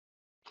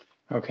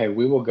Okay,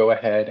 we will go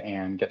ahead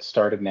and get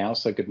started now.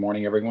 So good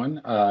morning, everyone.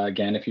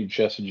 Again, if you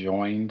just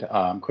joined,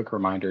 quick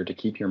reminder to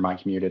keep your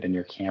mic muted and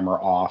your camera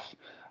off.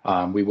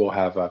 We will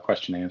have a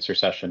question and answer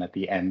session at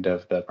the end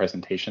of the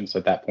presentation. So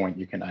at that point,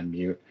 you can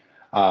unmute.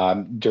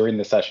 During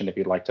the session, if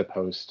you'd like to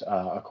post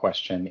a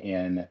question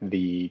in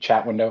the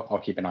chat window, I'll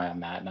keep an eye on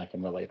that and I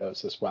can relay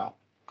those as well.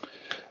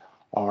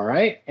 All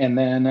right, and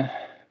then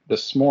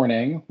this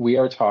morning, we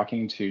are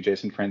talking to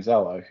Jason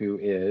Franzella, who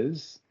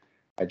is,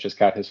 I just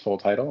got his full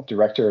title,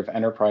 Director of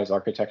Enterprise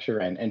Architecture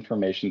and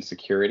Information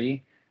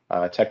Security,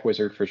 Tech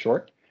Wizard for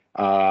short.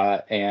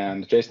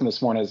 And Jason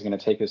this morning is going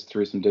to take us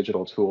through some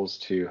digital tools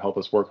to help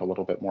us work a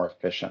little bit more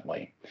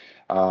efficiently.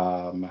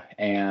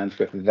 And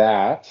with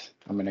that,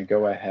 I'm going to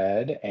go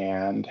ahead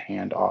and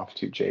hand off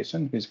to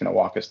Jason, who's going to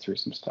walk us through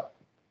some stuff.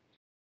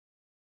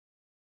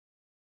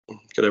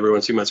 Can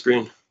everyone see my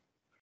screen?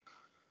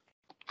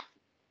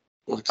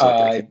 Looks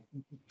like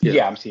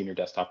yeah, I'm seeing your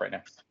desktop right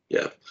now.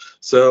 Yeah.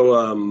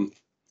 So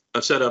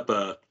I've set up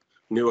a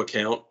new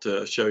account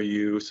to show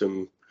you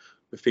some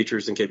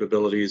features and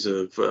capabilities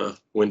of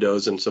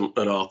Windows and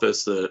an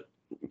Office that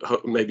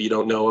maybe you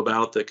don't know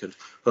about that could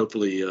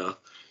hopefully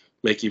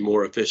make you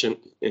more efficient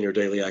in your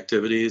daily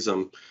activities.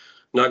 I'm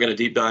not going to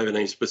deep dive in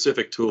any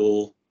specific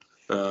tool.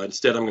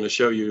 Instead, I'm going to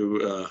show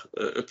you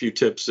a few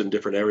tips in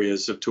different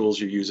areas of tools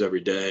you use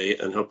every day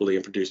and hopefully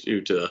introduce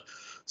you to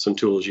some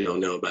tools you don't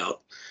know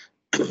about.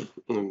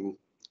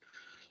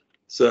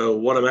 So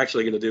what I'm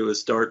actually going to do is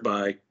start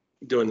by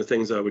doing the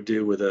things I would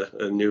do with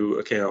a new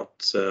account.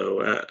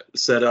 So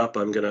setup,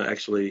 I'm going to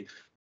actually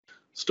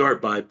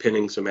start by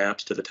pinning some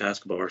apps to the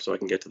taskbar so I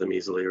can get to them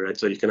easily, right?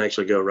 So you can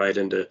actually go right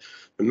into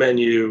the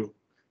menu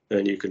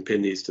and you can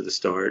pin these to the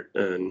start,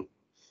 and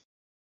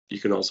you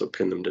can also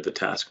pin them to the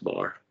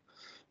taskbar.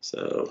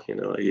 So, you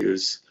know, I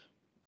use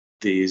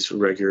these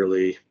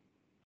regularly.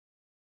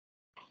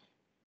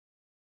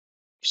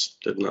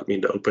 Just did not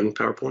mean to open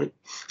PowerPoint.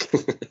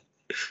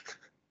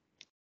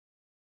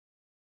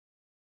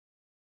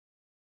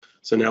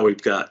 So now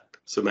we've got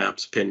some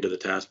apps pinned to the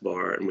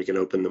taskbar, and we can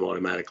open them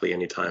automatically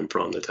anytime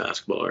from the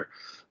taskbar.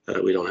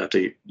 We don't have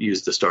to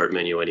use the start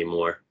menu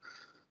anymore.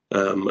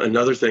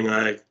 Another thing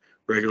I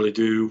regularly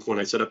do when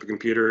I set up a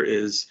computer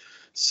is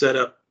set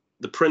up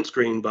the print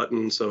screen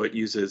button so it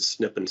uses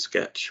Snip and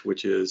Sketch,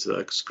 which is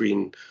a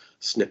screen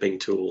snipping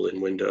tool in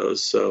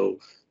Windows. So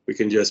we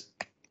can just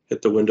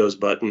hit the Windows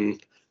button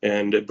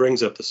and it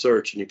brings up the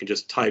search and you can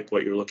just type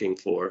what you're looking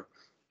for.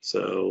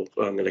 So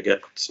I'm going to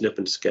get Snip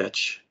and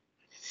Sketch.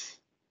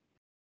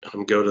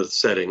 I'm go to the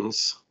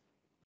settings.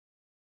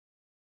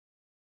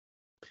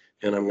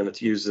 And I'm going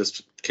to use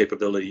this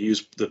capability,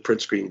 use the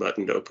print screen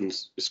button to open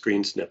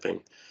screen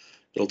snipping.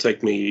 It'll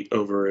take me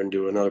over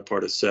into another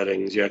part of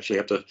settings. You actually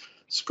have to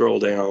scroll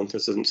down.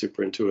 This isn't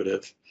super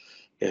intuitive,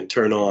 and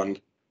turn on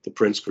the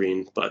print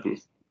screen button.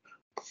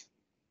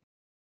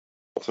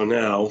 So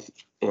now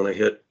when I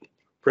hit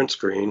print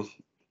screen,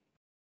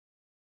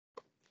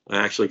 I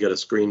actually get a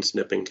screen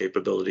snipping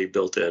capability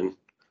built in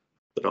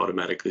that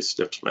automatically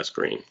snips my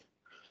screen.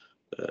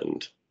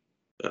 And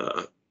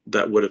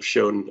that would have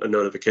shown a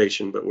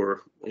notification, but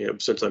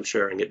since I'm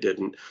sharing, it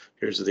didn't.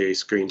 Here's the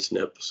screen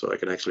snip, so I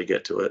can actually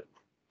get to it.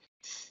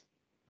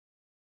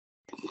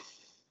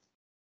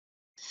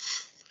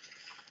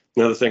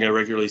 Another thing I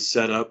regularly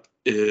set up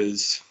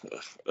is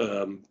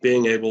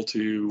being able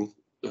to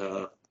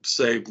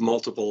save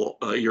multiple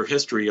your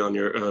history on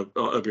your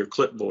of your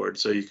clipboard,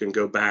 so you can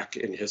go back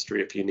in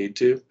history if you need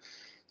to.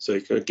 So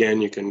you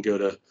can go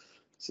to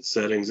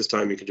settings. This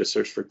time you can just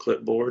search for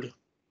clipboard.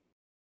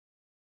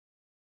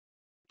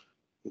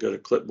 Go to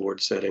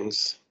clipboard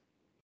settings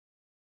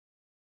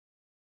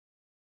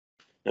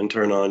and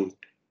turn on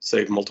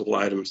save multiple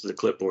items to the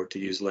clipboard to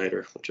use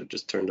later, which I've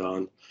just turned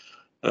on.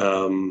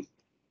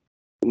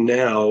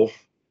 Now,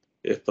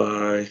 if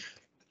I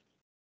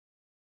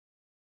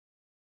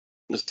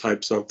just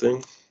type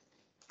something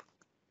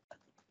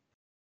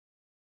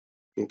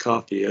and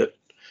copy it,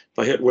 if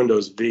I hit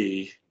Windows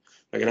V,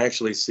 I can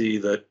actually see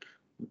that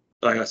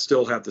I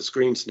still have the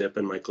screen snip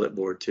in my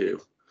clipboard too.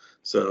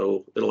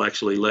 So it'll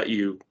actually let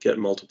you get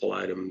multiple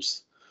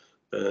items,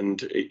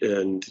 and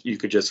you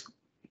could just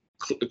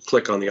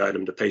click on the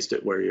item to paste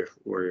it where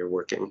you're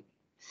working.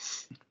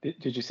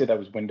 Did you say that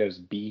was Windows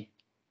B?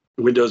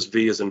 Windows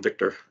V is in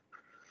Victor.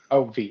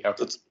 Oh, V.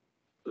 Okay.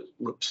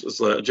 It's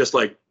just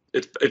like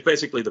it's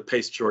basically the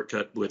paste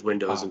shortcut with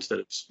Windows instead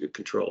of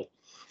Control.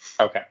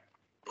 Okay.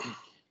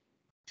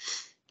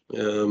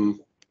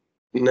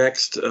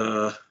 Next.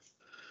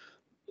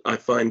 I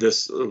find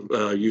this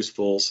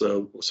useful.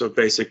 So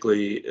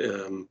basically,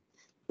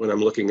 when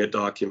I'm looking at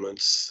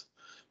documents,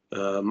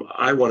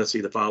 I want to see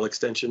the file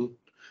extension,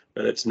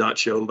 and it's not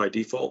shown by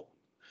default.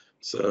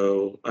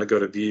 So I go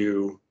to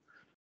View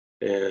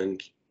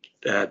and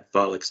add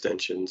file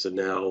extensions, and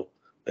now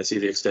I see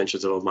the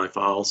extensions of all my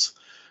files.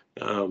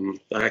 I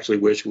actually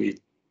wish we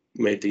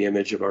made the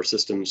image of our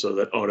system so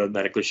that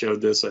automatically showed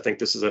this. I think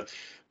this is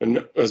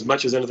as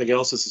much as anything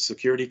else, it's a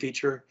security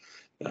feature.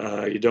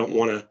 You don't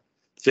want to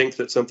think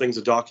that something's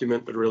a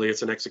document, but really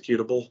it's an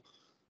executable.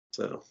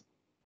 So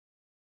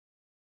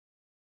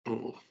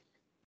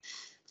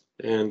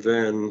And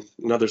then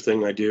another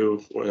thing I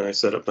do when I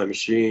set up my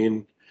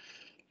machine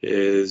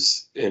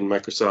is in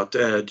Microsoft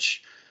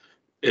Edge,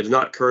 it's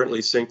not currently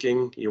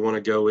syncing. You want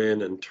to go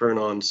in and turn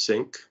on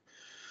sync.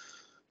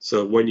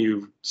 So when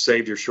you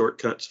save your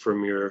shortcuts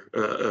from your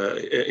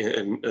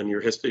and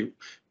your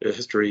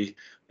history,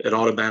 it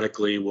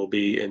automatically will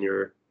be in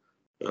your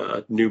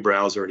new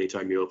browser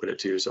anytime you open it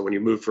too. So when you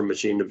move from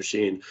machine to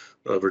machine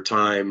over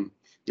time,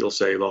 you'll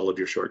save all of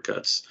your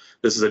shortcuts.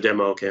 This is a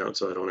demo account,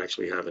 so I don't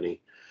actually have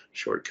any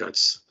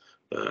shortcuts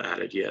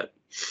added yet.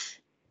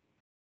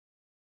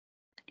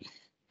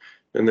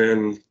 And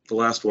then the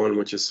last one,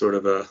 which is sort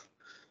of a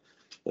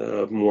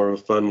more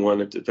of a fun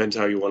one, it depends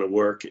how you want to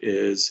work,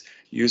 is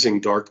using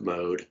dark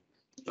mode.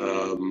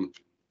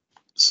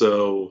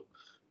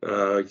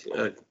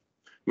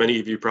 Many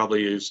of you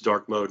probably use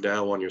dark mode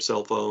now on your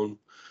cell phone.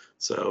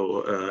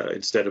 So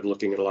instead of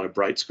looking at a lot of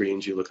bright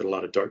screens, you look at a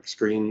lot of dark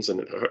screens,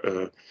 and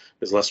it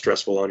is less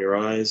stressful on your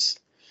eyes.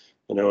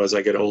 I know as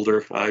I get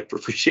older, I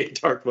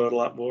appreciate dark mode a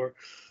lot more.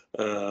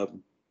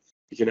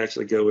 You can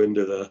actually go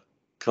into the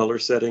color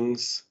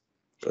settings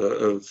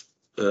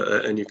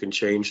and you can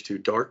change to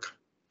dark,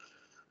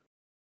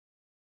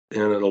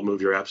 and it'll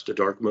move your apps to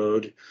dark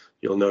mode.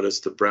 You'll notice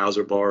the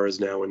browser bar is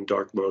now in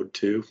dark mode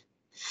too.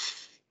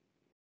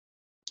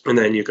 And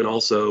then you can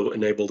also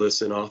enable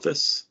this in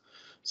Office.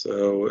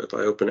 So if I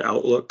open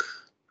Outlook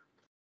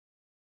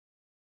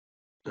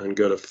and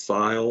go to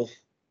File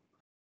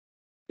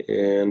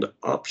and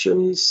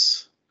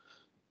Options,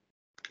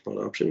 come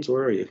on, Options,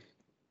 where are you?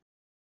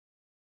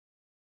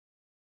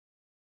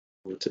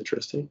 That's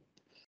interesting.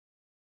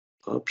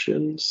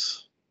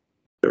 Options,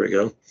 there we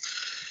go.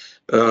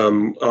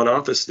 On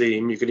Office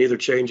theme, you can either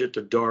change it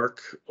to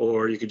dark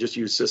or you could just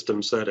use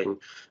system setting.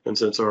 And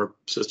since our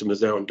system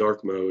is now in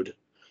dark mode,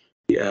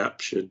 the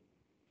app should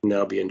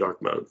now be in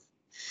dark mode.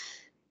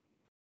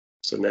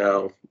 So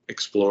now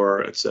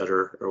Explorer,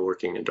 etc., are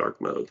working in dark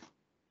mode.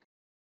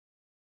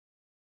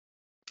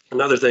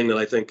 Another thing that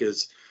I think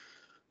is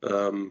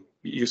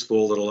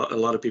useful that a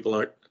lot of people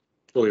aren't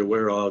fully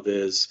aware of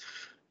is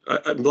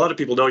a lot of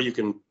people know you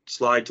can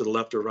slide to the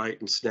left or right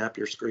and snap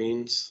your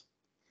screens,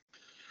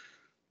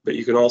 but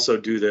you can also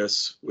do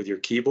this with your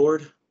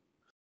keyboard.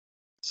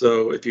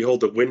 So if you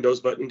hold the Windows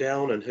button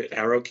down and hit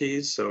arrow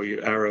keys, so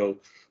you arrow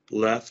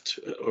left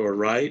or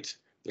right,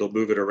 it'll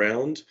move it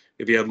around.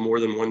 If you have more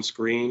than one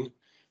screen,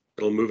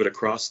 it'll move it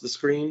across the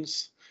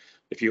screens.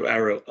 If you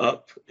arrow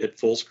up, it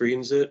full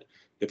screens it.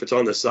 If it's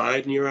on the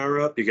side and you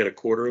arrow up, you get a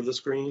quarter of the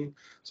screen.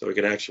 So we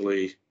can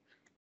actually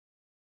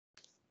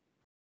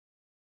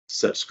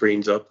set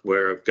screens up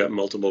where I've got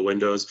multiple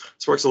windows.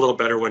 This works a little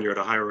better when you're at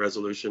a higher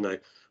resolution. I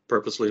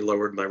purposely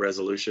lowered my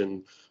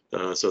resolution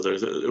so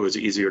it was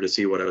easier to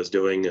see what I was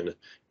doing in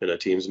a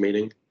Teams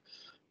meeting.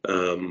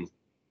 And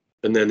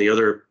then the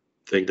other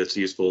thing that's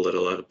useful that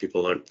a lot of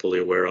people aren't fully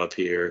aware of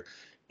here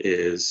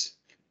is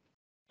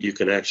you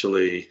can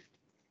actually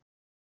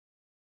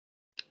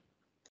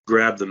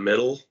grab the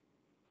middle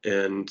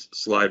and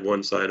slide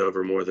one side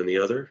over more than the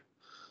other.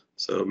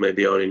 So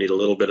maybe I only need a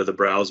little bit of the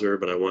browser,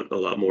 but I want a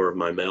lot more of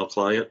my mail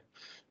client.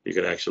 You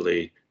can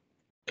actually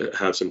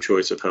have some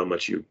choice of how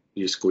much you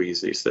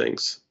squeeze these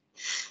things.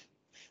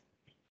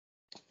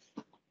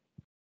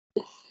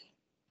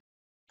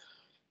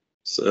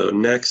 So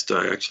next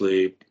I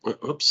actually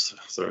wanted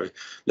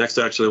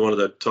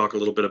to talk a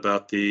little bit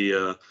about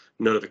the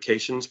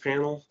notifications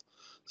panel.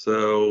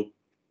 So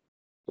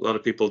a lot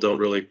of people don't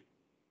really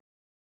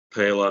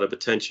pay a lot of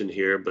attention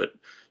here, but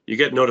you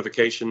get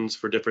notifications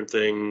for different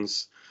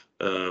things.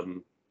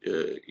 The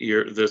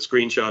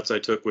screenshots I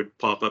took would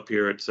pop up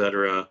here,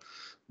 etc.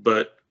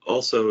 But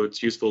also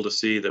it's useful to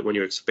see that when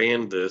you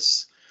expand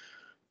this,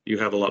 you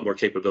have a lot more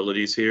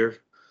capabilities here.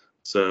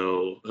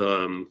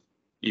 So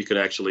you can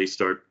actually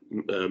start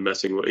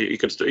messing with.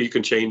 You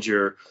can change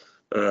your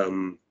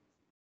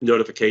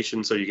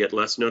notifications so you get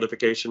less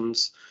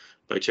notifications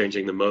by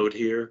changing the mode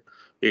here.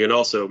 You can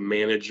also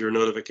manage your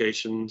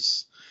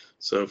notifications.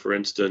 So for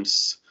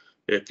instance,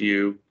 if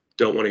you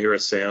don't want to hear a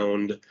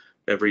sound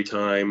every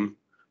time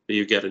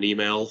you get an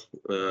email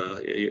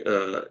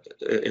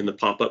in the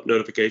pop-up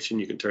notification,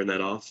 you can turn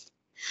that off.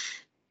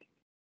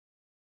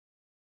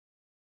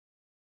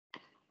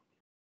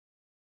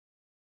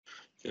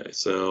 Okay,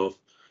 so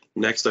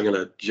next I'm going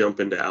to jump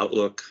into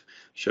Outlook,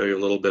 show you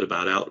a little bit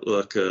about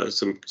Outlook,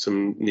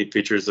 some neat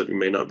features that you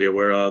may not be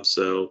aware of.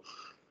 So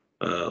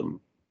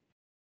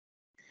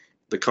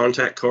the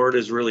contact card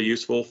is really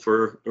useful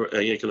for,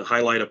 you can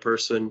highlight a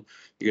person,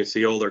 you can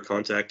see all their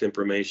contact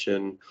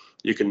information,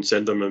 you can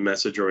send them a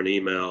message or an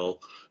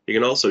email. You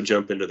can also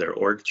jump into their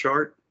org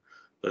chart.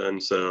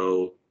 And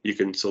so you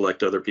can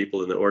select other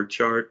people in the org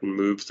chart and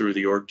move through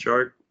the org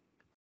chart.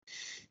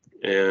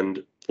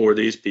 And for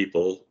these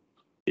people,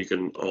 you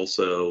can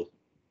also,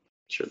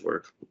 should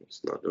work,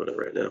 it's not doing it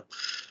right now.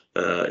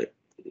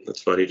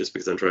 That's funny, just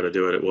because I'm trying to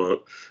do it, it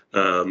won't.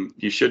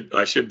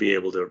 I should be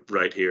able to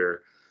right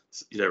here,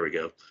 there we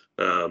go.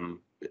 I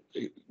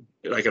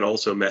can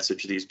also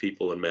message these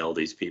people and mail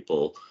these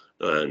people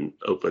and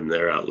open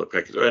their Outlook.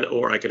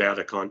 Or I could add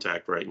a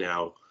contact right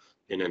now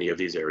in any of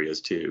these areas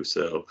too.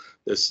 So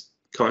this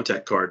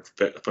contact card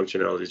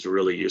functionality is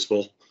really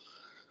useful.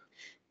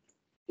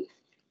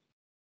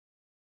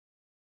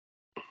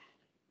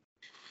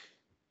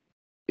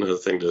 Another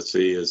thing to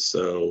see is,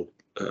 so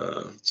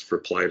let's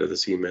reply to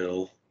this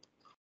email.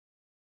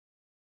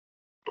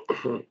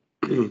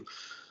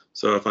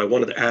 So if I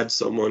wanted to add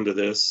someone to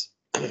this,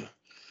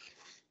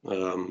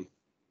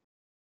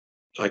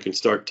 I can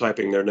start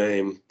typing their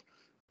name,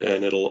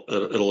 and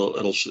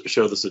it'll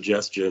show the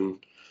suggestion.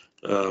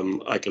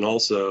 I can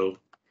also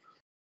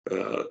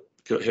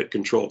hit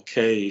Control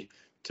K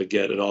to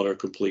get an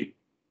autocomplete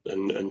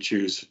and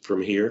choose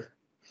from here.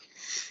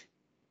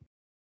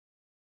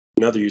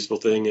 Another useful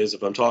thing is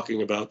if I'm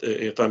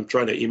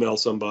trying to email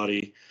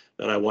somebody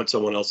and I want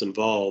someone else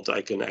involved,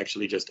 I can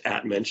actually just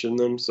 @mention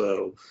them.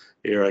 So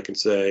here I can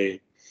say,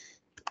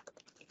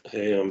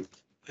 hey, I'm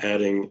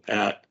adding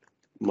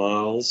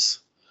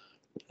 @Miles,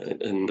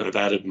 and I've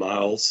added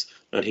Miles,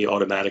 and he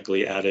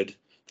automatically added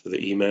to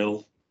the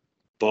email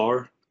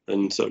bar.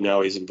 And so now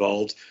he's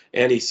involved,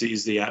 and he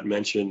sees the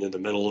 @mentioned in the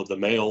middle of the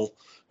mail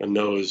and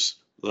knows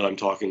that I'm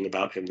talking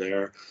about him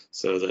there,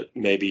 so that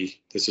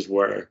maybe this is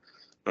where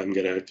I'm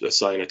going to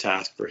assign a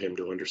task for him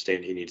to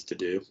understand he needs to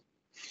do.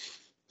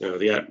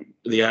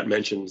 The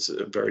 @mention's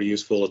very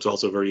useful. It's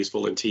also very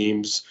useful in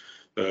Teams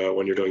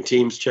when you're doing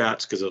Teams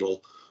chats, because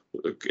it'll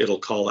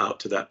call out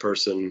to that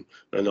person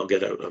and they'll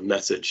get a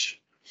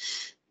message.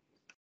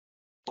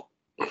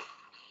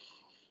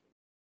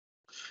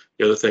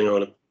 The other thing I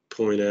want to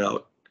point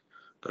out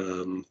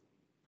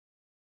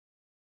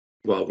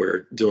while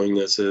we're doing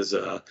this is,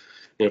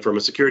 from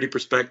a security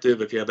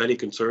perspective, if you have any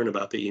concern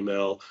about the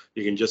email,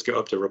 you can just go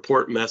up to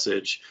report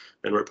message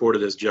and report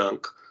it as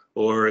junk.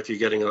 Or if you're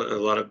getting a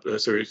lot of,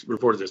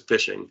 report it as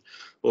phishing.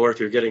 Or if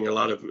you're getting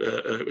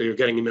you're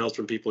getting emails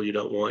from people you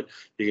don't want,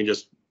 you can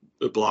just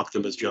block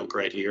them as junk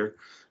right here,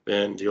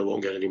 and you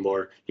won't get any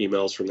more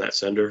emails from that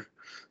sender.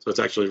 So it's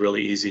actually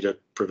really easy to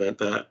prevent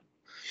that.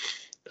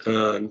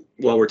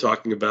 While we're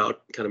talking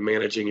about kind of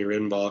managing your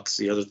inbox,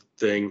 the other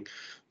thing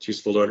it's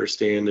useful to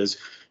understand is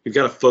you've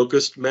got a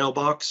focused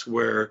mailbox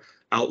where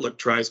Outlook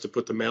tries to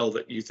put the mail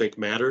that you think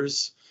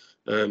matters,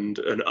 and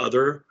an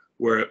other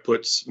where it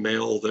puts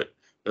mail that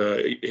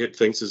it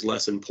thinks is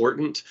less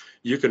important.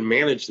 You can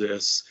manage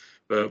this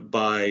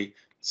by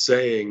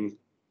saying,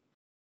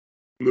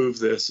 move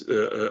this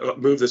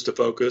to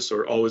focus,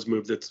 or always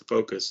move this to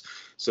focus.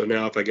 So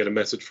now if I get a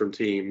message from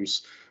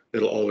Teams,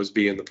 it'll always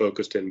be in the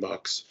focused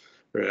inbox.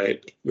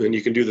 Right. And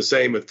you can do the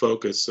same with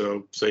focus.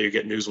 So say you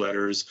get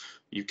newsletters,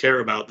 you care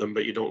about them,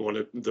 but you don't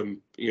want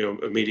them,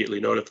 immediately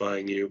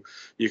notifying you.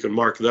 You can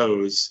mark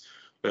those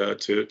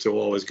to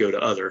always go to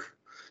other.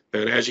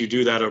 And as you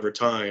do that over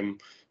time,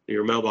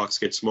 your mailbox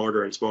gets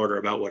smarter and smarter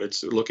about what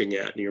it's looking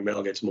at, and your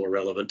mail gets more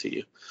relevant to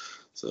you.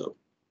 So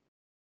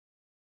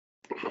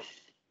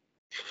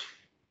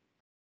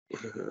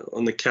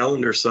on the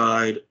calendar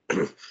side,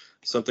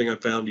 something I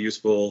found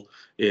useful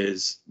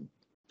is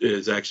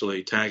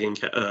actually tagging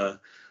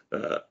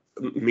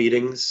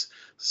meetings.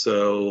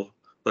 So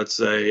let's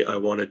say I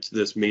wanted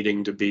this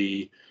meeting to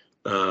be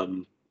a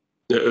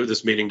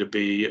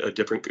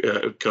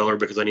different color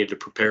because I need to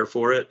prepare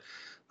for it.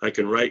 I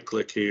can right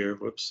click here.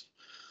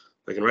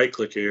 I can right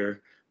click here,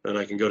 and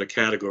I can go to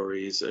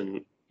categories,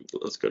 and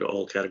let's go to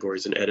all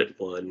categories and edit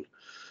one.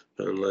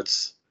 And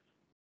let's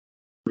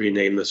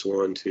rename this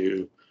one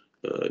to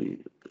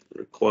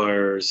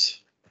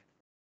requires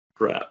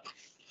prep.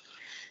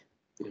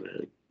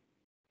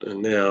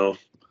 And now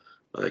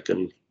I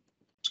can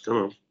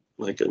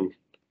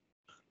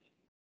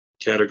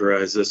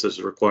categorize this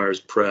as requires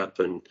prep,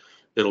 and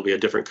it'll be a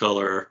different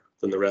color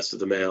than the rest of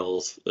the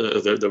mails,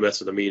 the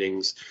rest of the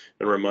meetings,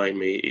 and remind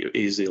me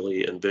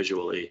easily and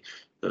visually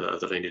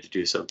that I need to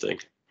do something.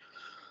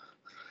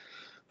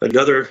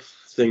 Another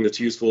thing that's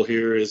useful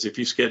here is if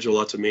you schedule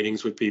lots of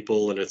meetings with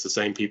people and it's the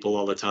same people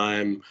all the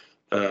time,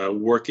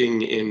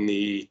 working in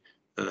the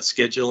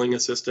scheduling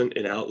assistant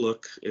in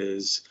Outlook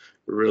is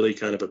really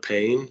kind of a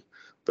pain.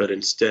 But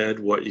instead,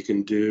 what you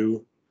can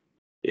do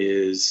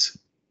is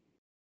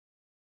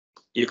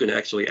you can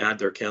actually add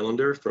their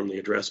calendar from the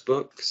address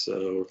book.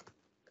 So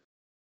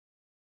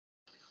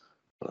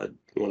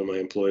one of my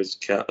employees'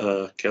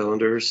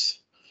 calendars,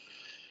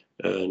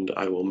 and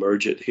I will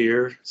merge it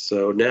here.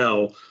 So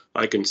now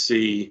I can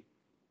see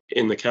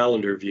in the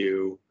calendar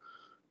view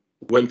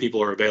when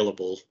people are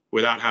available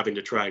without having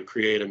to try and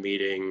create a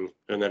meeting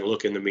and then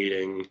look in the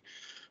meeting.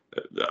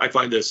 I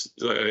find this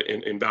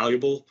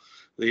invaluable.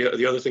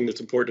 The other thing that's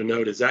important to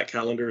note is that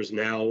calendar is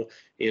now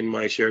in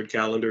my shared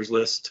calendars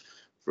list,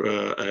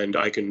 and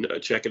I can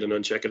check it and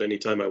uncheck it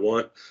anytime I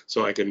want.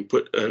 So I can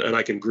and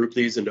I can group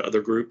these into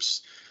other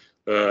groups.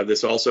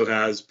 This also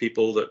has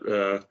people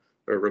that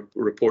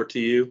report to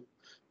you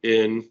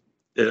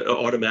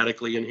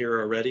automatically in here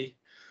already.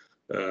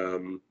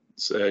 And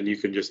you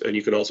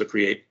can also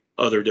create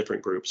other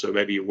different groups. So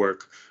maybe you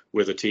work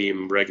with a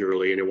team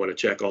regularly and you want to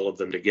check all of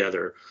them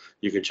together.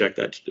 You can check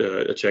that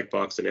a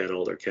checkbox and add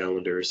all their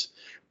calendars.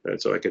 And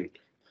so I can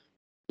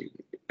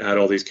add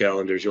all these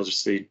calendars, you'll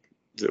just see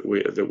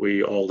that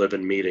we all live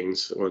in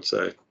meetings once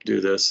I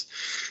do this.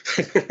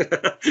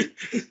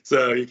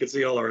 So you can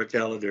see all our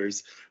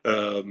calendars.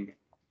 And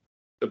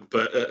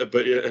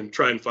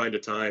try and find a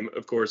time.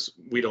 Of course,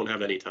 we don't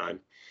have any time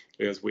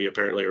because we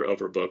apparently are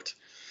overbooked.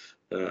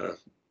 This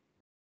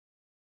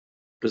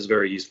is a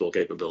very useful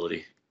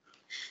capability.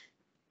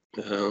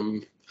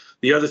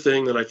 The other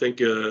thing that I think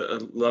a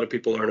lot of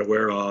people aren't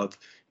aware of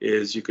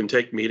is you can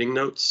take meeting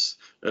notes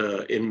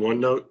in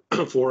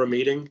OneNote for a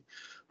meeting.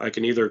 I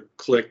can either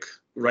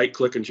right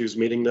click and choose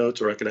meeting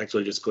notes, or I can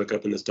actually just click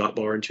up in this dot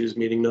bar and choose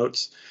meeting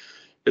notes.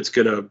 It's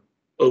going to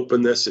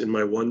open this in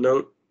my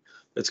OneNote.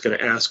 It's going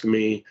to ask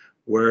me,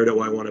 where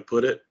do I want to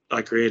put it?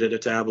 I created a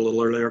tab a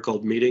little earlier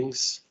called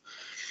meetings,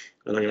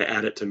 and I'm going to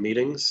add it to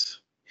meetings.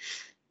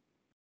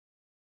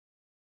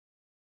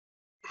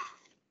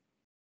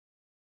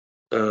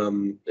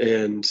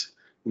 And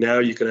now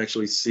you can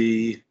actually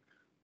see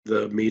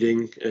the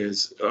meeting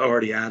is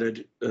already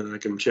added, and I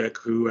can check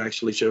who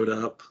actually showed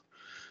up.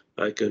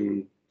 I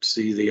can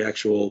see the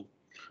actual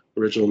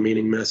original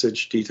meeting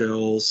message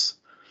details,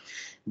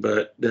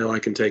 but now I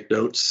can take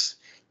notes.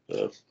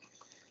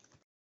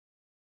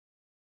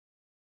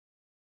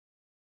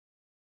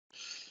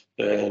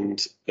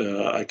 And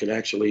I can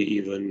actually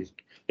even,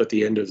 at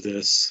the end of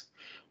this,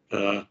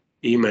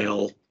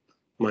 email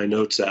my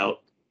notes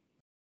out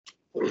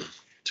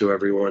to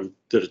everyone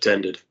that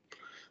attended.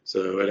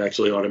 So it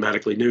actually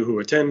automatically knew who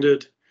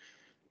attended,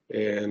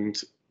 and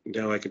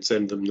now I can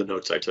send them the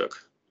notes I took.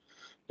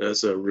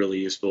 That's a really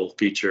useful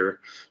feature.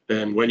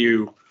 And when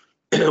you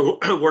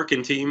work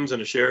in teams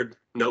in a shared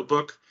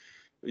notebook,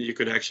 you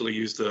can actually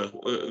use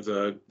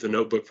the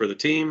notebook for the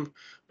team,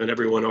 and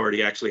everyone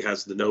already actually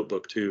has the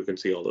notebook too, can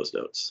see all those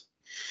notes.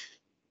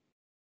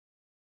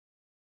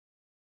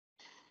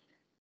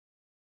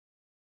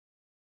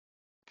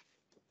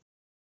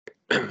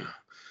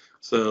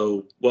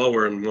 So while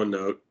we're in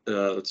OneNote,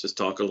 let's just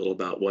talk a little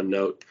about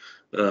OneNote.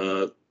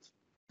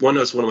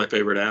 OneNote's one of my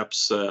favorite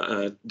apps.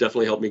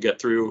 Definitely helped me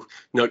get through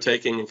note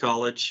taking in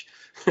college.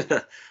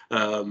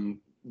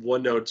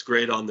 OneNote's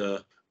great on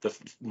the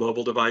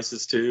mobile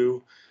devices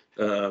too.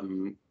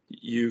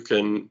 You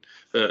can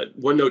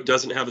OneNote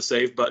doesn't have a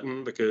save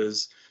button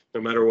because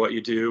no matter what you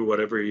do,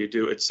 whatever you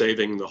do, it's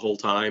saving the whole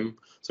time.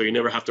 So you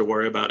never have to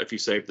worry about if you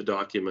save the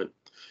document.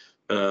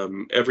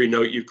 Every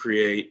note you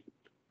create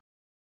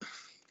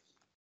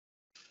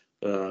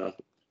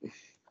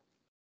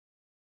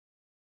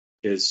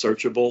is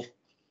searchable.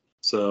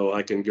 So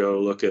I can go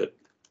look at,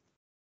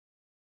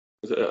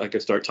 I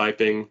can start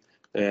typing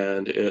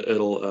and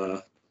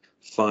it'll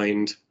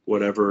find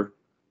whatever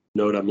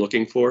note I'm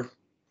looking for.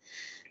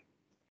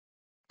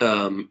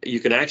 You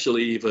can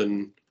actually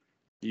even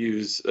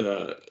use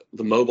the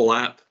mobile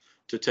app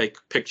to take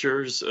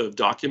pictures of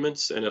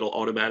documents, and it'll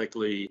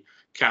automatically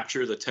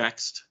capture the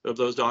text of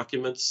those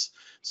documents.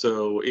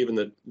 So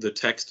even the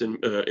text in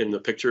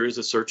the pictures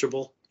is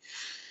searchable.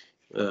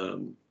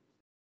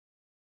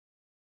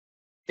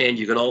 And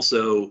you can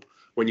also,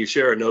 when you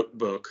share a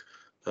notebook,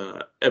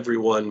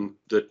 everyone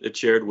that it's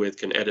shared with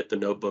can edit the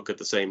notebook at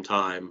the same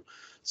time.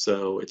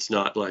 So it's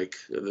not like,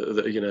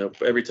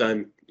 every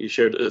time you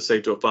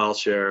save to a file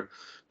share,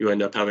 you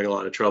end up having a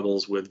lot of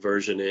troubles with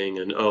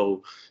versioning and,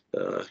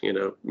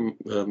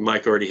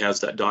 Mike already has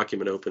that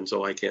document open,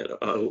 so I can't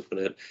open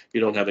it. You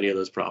don't have any of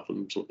those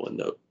problems with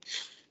OneNote.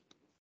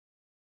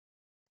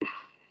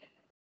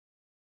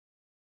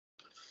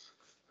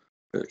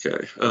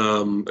 Okay,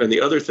 and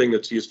the other thing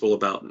that's useful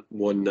about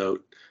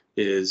OneNote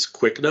is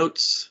quick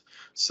notes.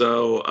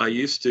 So I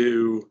used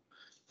to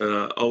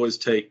always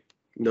take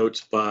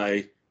notes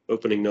by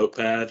opening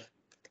Notepad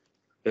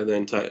and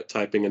then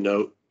typing a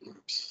note.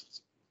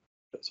 Oops,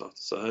 that's off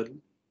the side.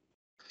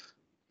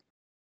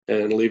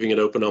 And leaving it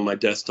open on my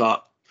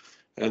desktop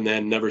and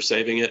then never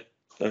saving it.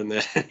 And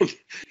then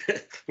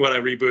when I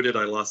rebooted,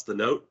 I lost the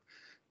note.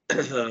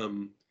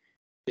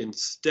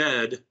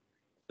 Instead,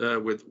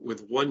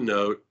 with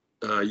OneNote,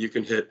 you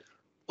can hit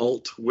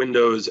Alt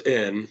Windows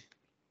N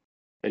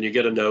and you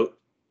get a note.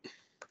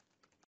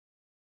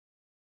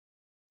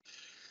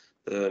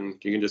 And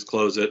you can just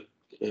close it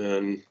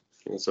and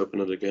let's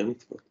open it again.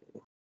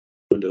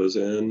 Windows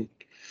N,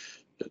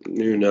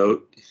 new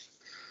note.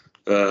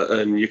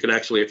 And you can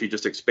actually, if you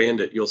just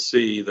expand it, you'll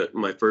see that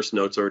my first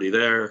note's already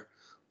there.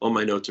 All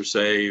my notes are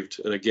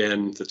saved. And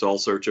again, it's all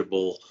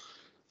searchable.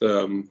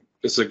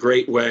 It's a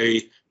great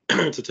way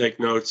to take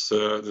notes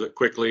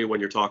quickly when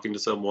you're talking to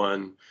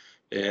someone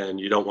and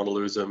you don't want to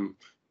lose them.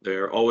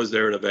 They're always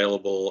there and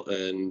available,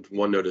 and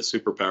OneNote is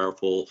super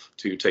powerful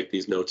to take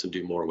these notes and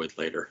do more with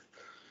later.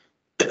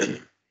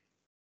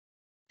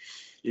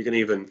 You can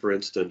even, for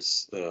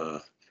instance,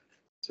 oops,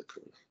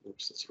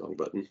 that's the wrong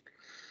button.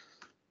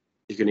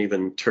 You can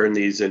even turn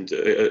these into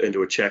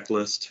a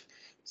checklist.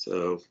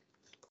 So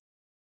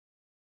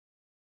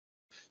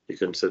you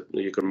can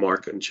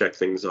mark and check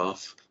things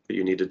off that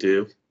you need to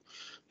do.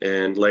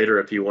 And later,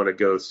 if you want to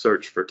go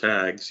search for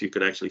tags, you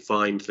can actually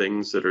find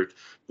things that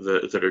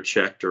are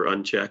checked or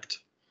unchecked,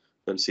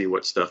 and see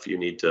what stuff you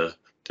need to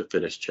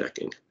finish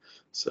checking.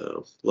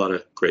 So a lot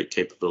of great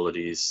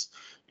capabilities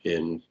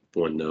in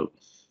OneNote.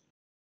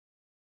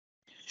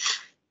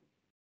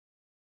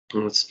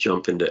 Let's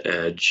jump into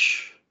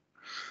Edge.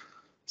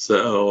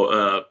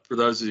 So for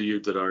those of you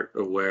that aren't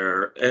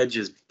aware, Edge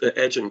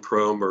and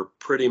Chrome are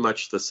pretty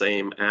much the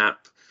same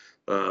app.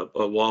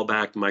 A while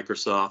back,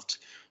 Microsoft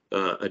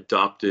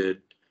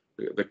adopted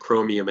the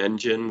Chromium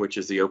engine, which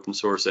is the open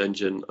source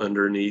engine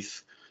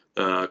underneath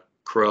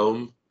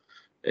Chrome,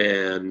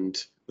 and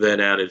then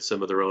added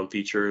some of their own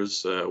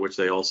features, which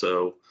they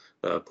also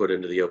put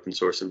into the open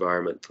source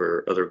environment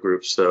for other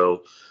groups.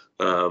 So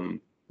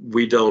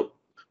we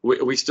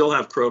still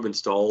have Chrome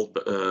installed,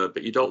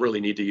 but you don't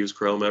really need to use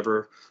Chrome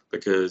ever,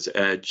 because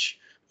Edge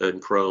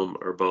and Chrome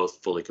are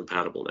both fully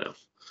compatible now.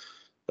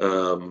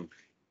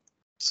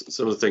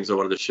 Some of the things I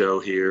wanted to show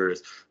here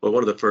is, well,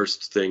 one of the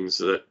first things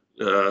that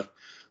a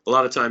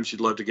lot of times you'd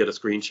love to get a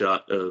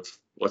screenshot of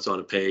what's on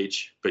a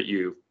page, but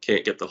you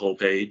can't get the whole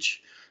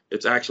page.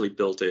 It's actually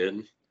built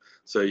in.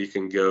 So you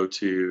can go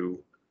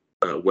to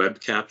web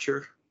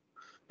capture,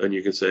 and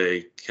you can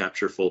say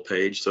capture full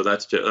page. So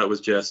that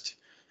was just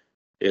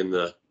in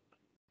the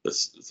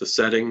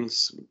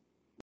settings, ...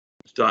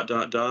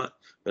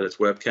 and it's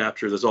web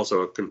capture. There's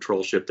also a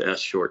Control-Shift-S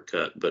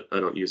shortcut, but I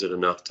don't use it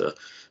enough to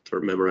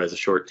memorize a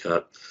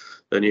shortcut.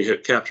 Then you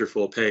hit capture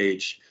full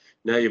page.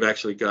 Now you've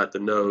actually got the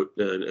note,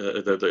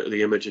 the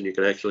image, and you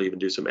can actually even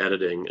do some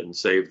editing and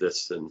save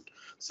this and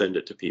send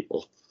it to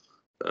people.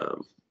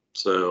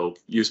 So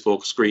useful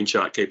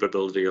screenshot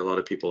capability a lot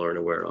of people aren't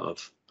aware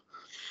of.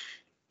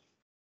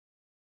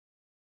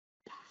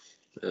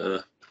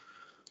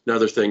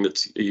 Another thing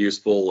that's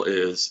useful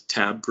is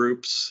tab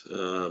groups.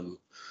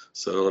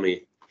 So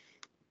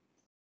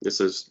this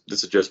is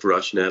just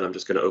RushNet. I'm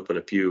just going to open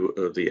a few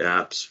of the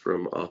apps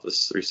from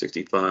Office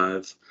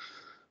 365.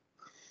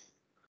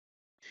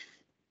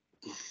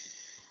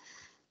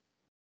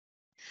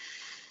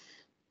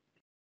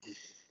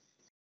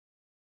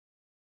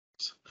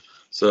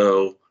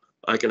 So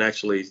I can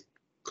actually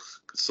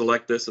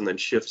select this and then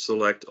shift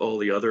select all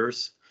the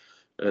others,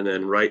 and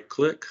then right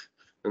click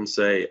and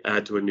say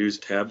add to a news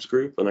tabs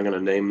group, and I'm going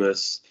to name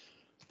this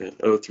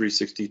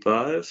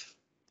O365.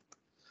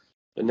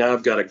 And now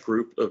I've got a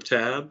group of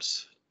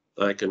tabs.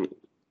 I can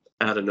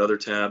add another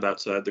tab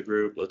outside the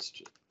group. Let's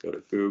just go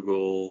to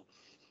Google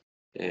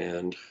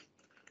and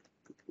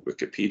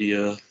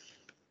Wikipedia.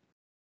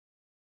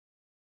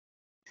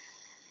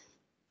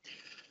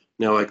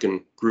 Now I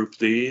can group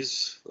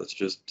these. Let's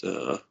just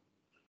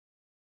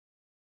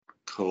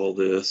call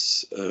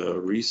this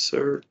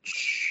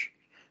research.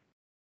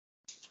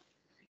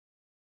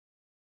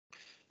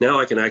 Now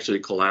I can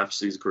actually collapse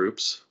these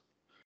groups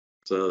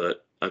so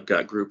that I've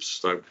got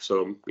groups.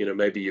 So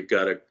maybe you've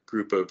got a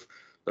group of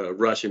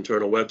Rush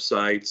internal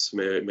websites.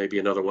 Maybe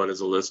another one is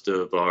a list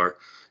of our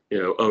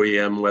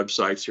OEM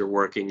websites you're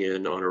working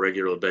in on a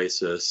regular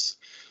basis.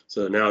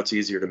 So now it's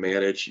easier to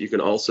manage. You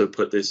can also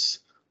put this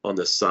on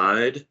the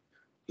side.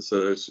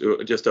 So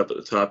just up at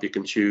the top, you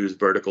can choose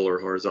vertical or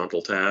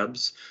horizontal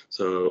tabs.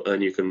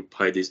 And you can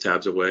hide these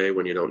tabs away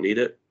when you don't need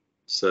it.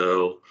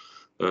 So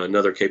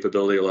another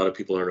capability a lot of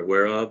people aren't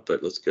aware of,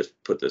 but let's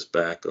just put this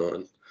back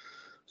on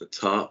the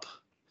top.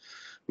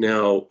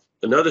 Now,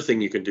 another thing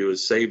you can do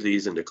is save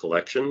these into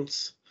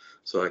collections.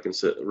 So I can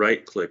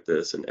right click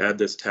this and add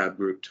this tab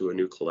group to a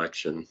new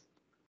collection,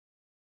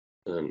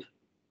 and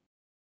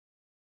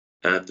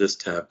add this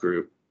tab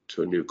group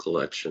to a new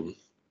collection.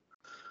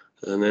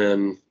 And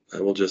then I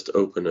will just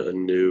open a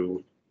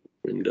new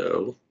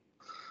window.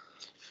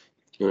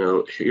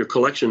 Your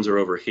collections are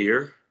over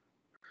here.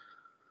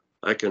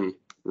 I can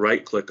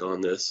right click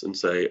on this and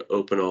say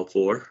open all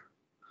four.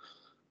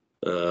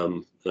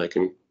 And I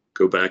can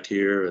go back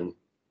here and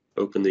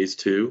open these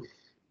two.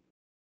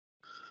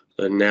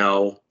 And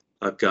now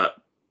I've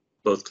got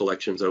both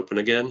collections open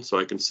again, so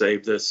I can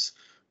save this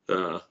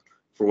for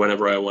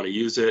whenever I want to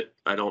use it.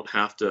 I don't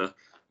have to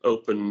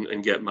open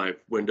and get my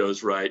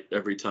windows right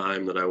every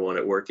time that I want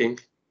it working.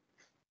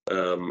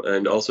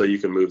 And also you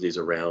can move these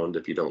around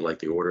if you don't like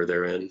the order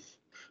they're in,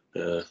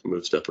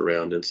 move stuff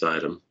around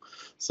inside them.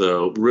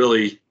 So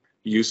really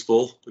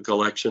useful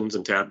collections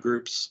and tab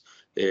groups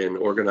in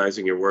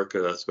organizing your work,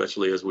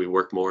 especially as we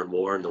work more and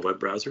more in the web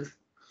browser.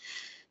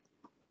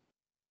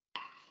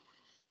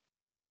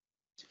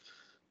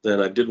 Then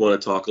I did want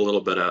to talk a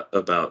little bit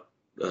about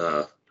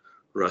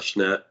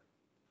RushNet.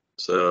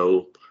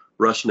 So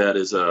RushNet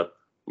is a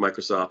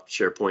Microsoft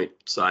SharePoint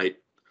site,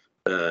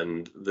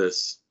 and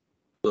this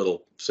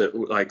little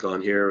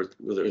icon here,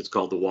 it's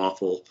called the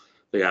waffle,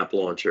 the app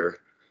launcher.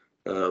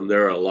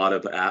 There are a lot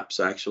of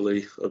apps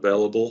actually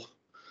available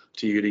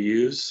to you to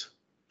use.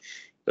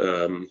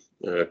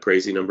 A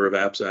crazy number of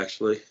apps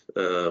actually.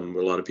 A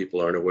lot of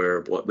people aren't aware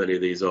of what many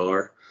of these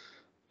are.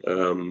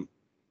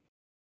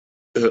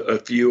 A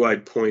few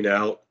I'd point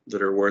out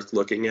that are worth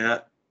looking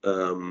at.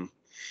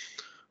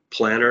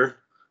 Planner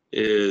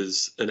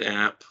is an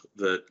app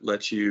that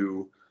lets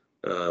you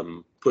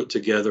put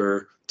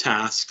together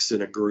tasks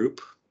in a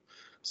group.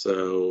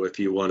 So if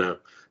you want to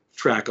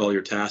track all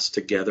your tasks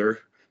together,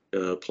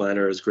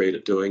 Planner is great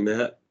at doing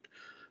that.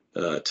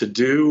 To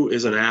Do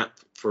is an app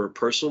for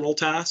personal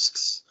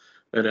tasks,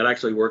 and it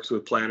actually works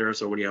with Planner.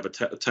 So when you have a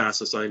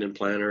task assigned in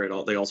Planner,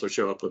 they also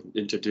show up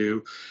in To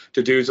Do.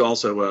 To Do is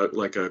also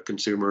like a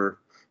consumer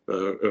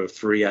a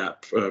free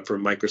app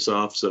from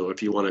Microsoft. So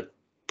if you want to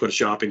put a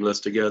shopping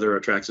list together or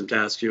track some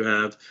tasks you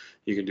have,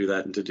 you can do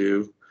that in To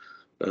Do.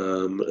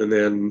 And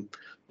then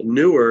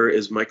newer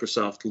is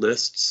Microsoft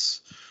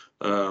Lists.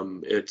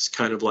 It's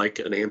kind of like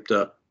an amped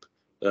up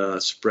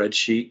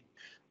spreadsheet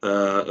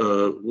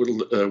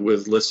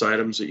with list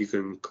items that you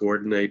can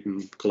coordinate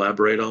and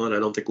collaborate on. I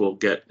don't think we'll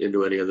get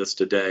into any of this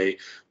today,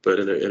 but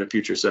in a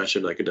future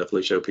session, I can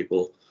definitely show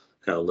people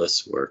how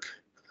lists work.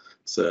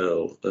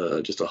 So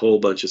just a whole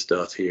bunch of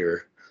stuff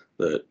here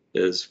that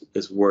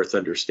is worth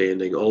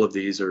understanding. All of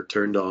these are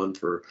turned on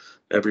for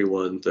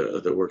everyone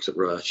that works at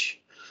Rush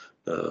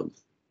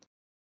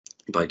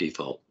by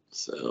default.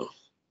 So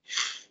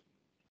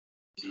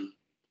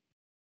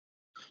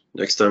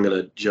next, I'm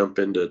going to jump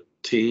into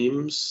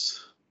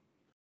Teams.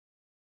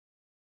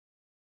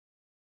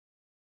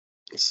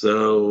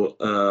 So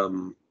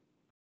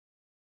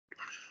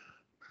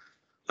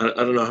I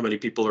don't know how many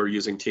people are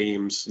using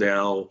Teams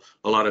now.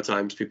 A lot of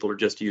times people are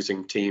just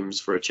using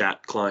Teams for a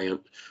chat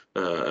client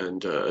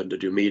and to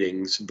do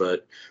meetings,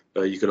 but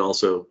you can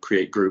also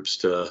create groups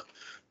to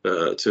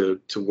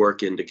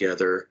work in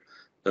together.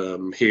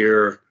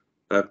 Here,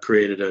 I've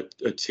created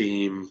a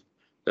team,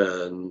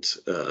 and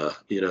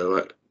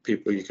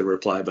people, you can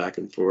reply back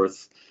and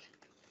forth.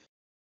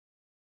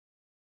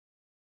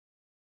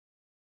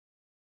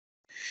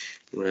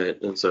 Right,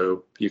 and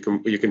so you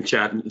can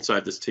chat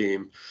inside this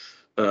team.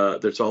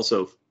 There's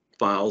also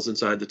files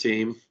inside the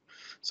team,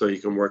 so you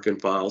can work in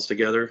files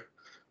together.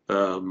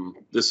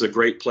 This is a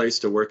great place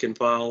to work in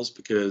files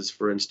because,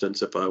 for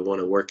instance, if I want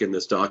to work in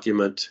this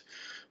document,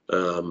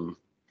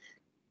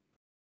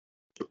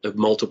 if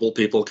multiple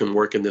people can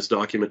work in this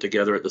document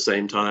together at the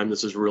same time.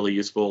 This is really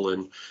useful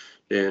in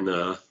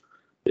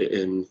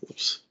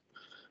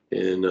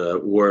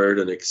Word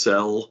and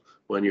Excel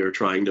when you're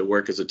trying to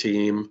work as a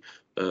team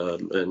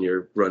and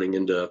you're running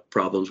into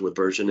problems with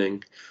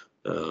versioning.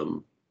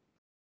 A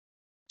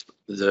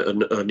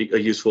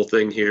useful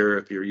thing here,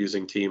 if you're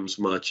using Teams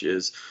much,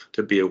 is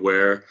to be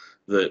aware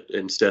that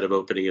instead of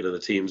opening it in the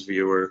Teams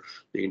viewer,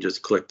 you can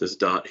just click this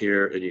dot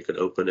here and you can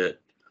open it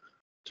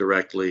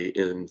directly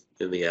in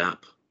the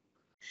app.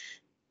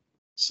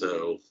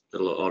 So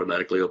it'll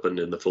automatically open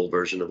in the full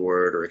version of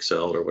Word or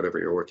Excel or whatever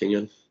you're working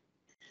in.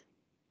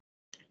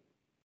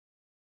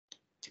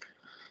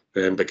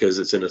 And because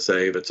it's in a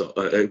save,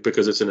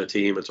 because it's in a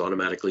team, it's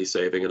automatically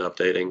saving and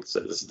updating.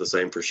 So this is the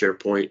same for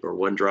SharePoint or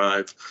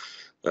OneDrive.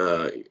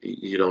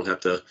 You don't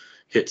have to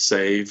hit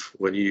save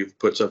when you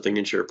put something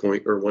in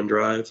SharePoint or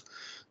OneDrive.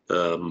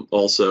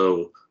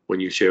 Also, when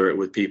you share it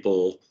with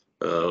people,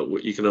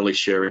 you can only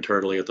share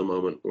internally at the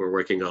moment. We're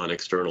working on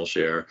external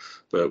share,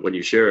 but when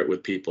you share it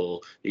with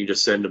people, you can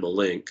just send them a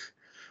link,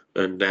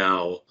 and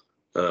now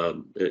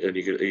and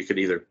you can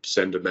either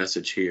send a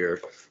message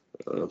here,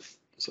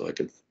 so I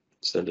can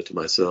send it to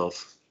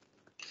myself.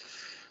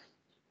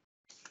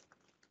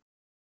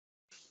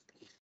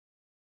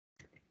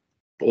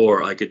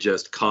 Or I could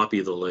just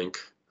copy the link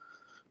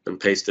and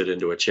paste it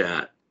into a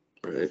chat,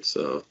 right?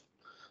 So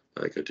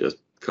I could just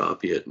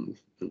copy it and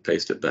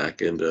paste it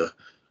back into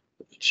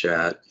the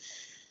chat.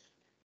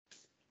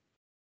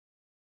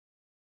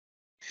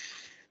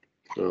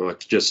 So I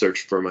just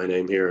searched for my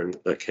name here and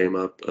that came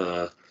up.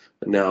 And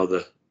now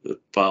the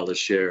file is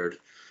shared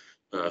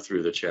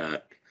through the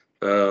chat.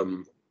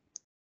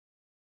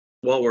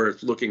 While we're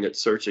looking at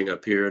searching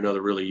up here,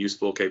 another really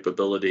useful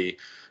capability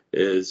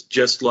is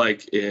just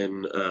like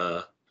in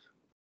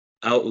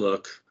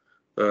Outlook,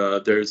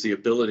 there's the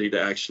ability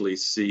to actually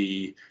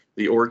see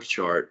the org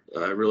chart.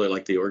 I really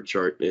like the org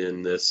chart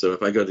in this. So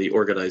if I go to the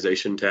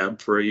organization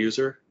tab for a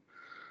user,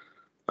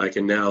 I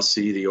can now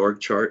see the org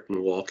chart and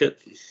walk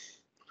it.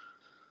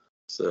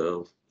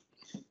 So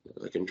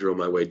I can drill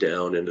my way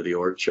down into the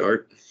org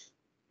chart.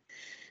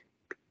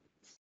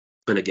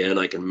 And again,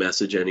 I can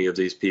message any of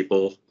these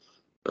people.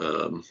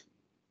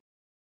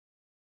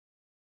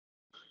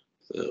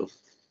 So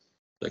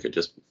I could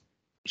just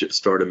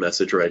start a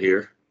message right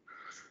here.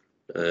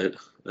 Right.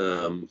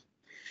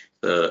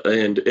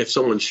 And if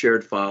someone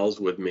shared files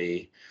with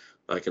me,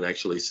 I can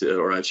actually see,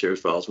 or I've shared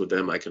files with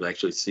them, I can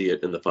actually see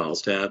it in the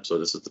Files tab. So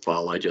this is the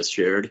file I just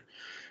shared.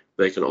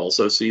 They can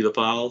also see the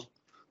file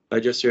I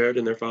just shared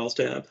in their Files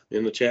tab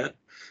in the chat.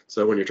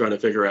 So when you're trying to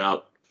figure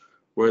out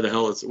where the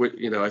hell is,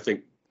 I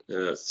think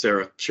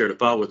Sarah shared a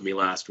file with me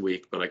last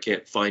week, but I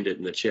can't find it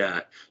in the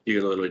chat. You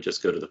can literally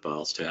just go to the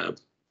Files tab.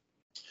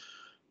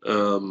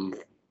 Another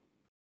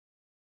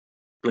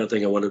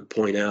thing I wanted to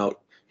point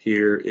out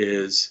here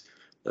is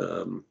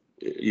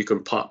you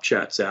can pop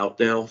chats out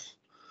now.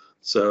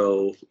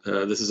 So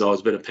this has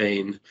always been a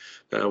pain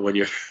when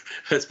you're,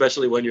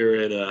 especially when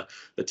you're in a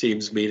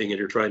Teams meeting and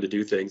you're trying to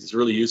do things. It's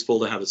really useful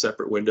to have a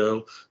separate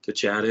window to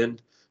chat in,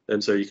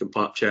 and so you can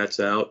pop chats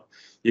out.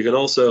 You can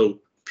also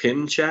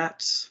pin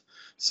chats.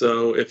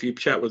 So if you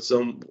chat with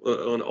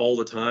someone all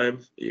the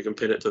time, you can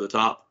pin it to the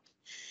top.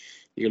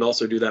 You can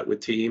also do that with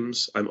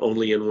teams. I'm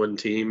only in one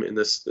team in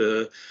this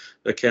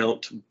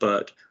account,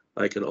 but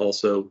I can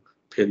also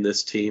pin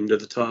this team to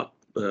the top.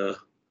 I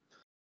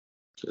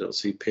don't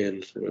see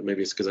pin.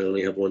 Maybe it's because I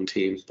only have one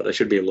team, but I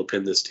should be able to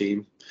pin this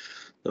team.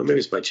 Maybe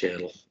it's by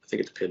channel. I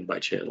think it's pinned by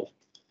channel.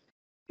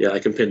 Yeah, I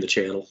can pin the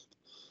channel.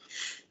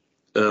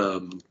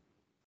 The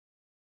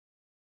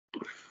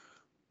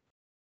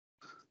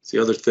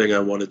other thing I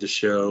wanted to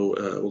show,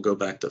 we'll go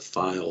back to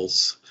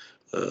files.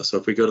 So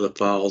if we go to the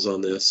files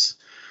on this,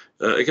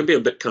 it can be a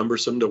bit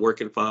cumbersome to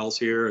work in files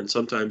here, and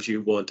sometimes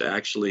you want to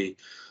actually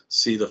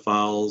see the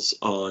files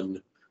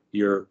on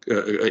your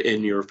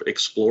in your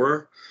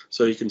Explorer.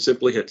 So you can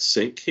simply hit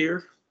sync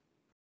here,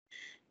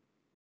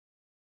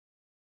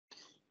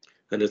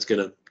 and it's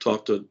going to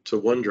talk to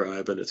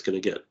OneDrive, and it's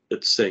going to get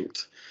it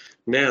synced.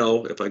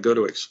 Now, if I go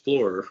to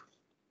Explorer,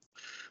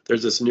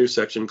 there's this new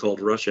section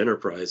called Rush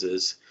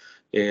Enterprises,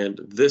 and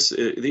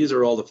these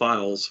are all the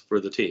files for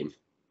the team.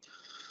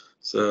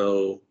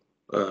 So,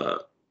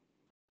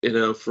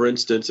 for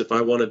instance, if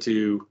I wanted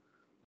to,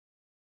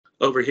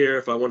 over here,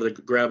 if I wanted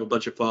to grab a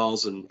bunch of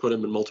files and put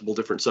them in multiple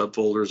different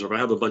subfolders, or if I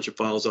have a bunch of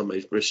files on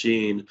my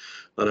machine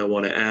and I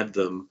want to add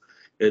them,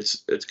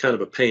 it's kind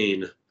of a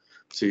pain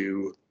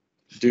to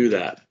do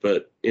that.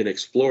 But in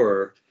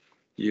Explorer,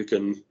 you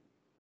can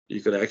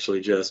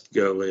actually just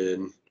go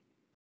in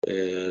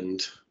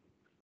and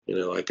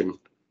I can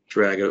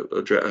drag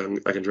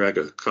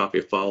a copy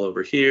of file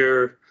over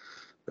here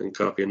and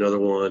copy another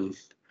one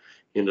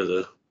into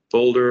the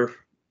folder,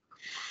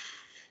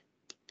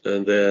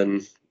 and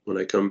then when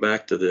I come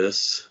back to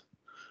this,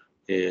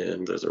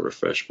 and there's a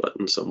refresh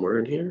button somewhere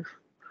in here,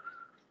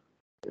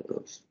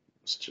 let's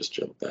just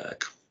jump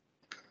back.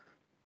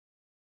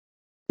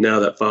 Now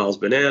that file's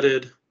been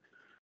added,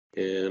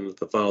 and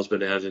the file's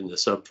been added in the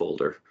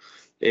subfolder,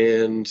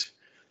 and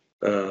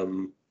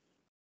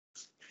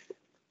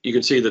you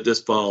can see that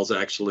this file is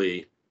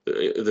actually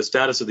the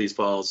status of these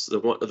files. The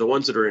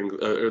ones that are in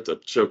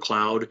that show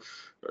cloud,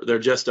 they're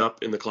just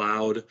up in the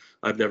cloud.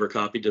 I've never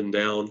copied them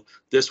down.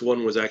 This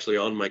one was actually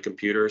on my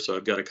computer, so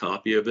I've got a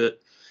copy of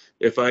it.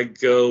 If I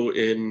go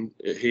in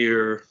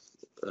here,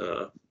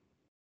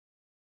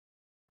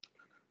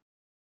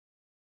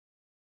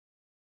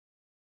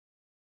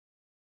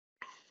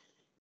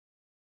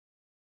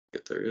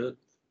 get there yet?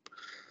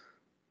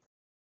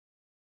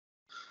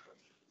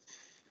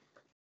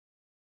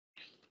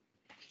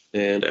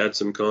 And add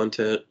some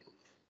content.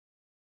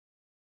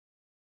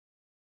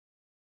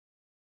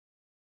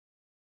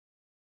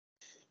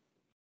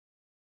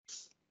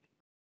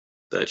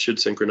 That should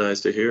synchronize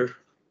to here.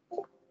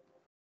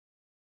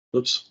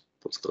 Oops,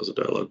 let's close the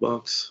dialog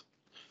box.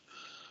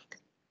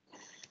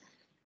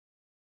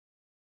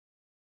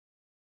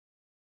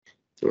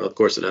 Well, of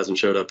course, it hasn't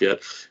showed up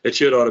yet. It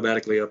should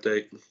automatically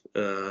update,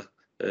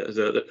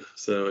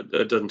 so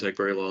it doesn't take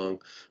very long.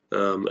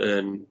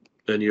 And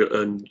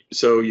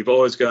so you've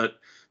always got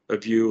a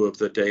view of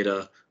the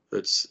data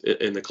that's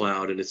in the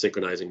cloud, and it's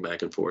synchronizing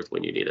back and forth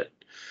when you need it.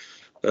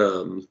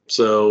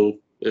 So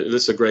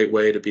this is a great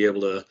way to be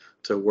able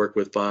to work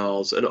with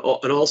files, and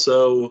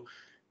also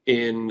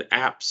in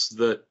apps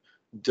that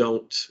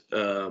don't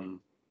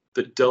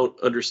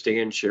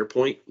understand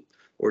SharePoint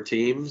or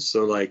Teams.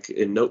 So like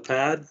in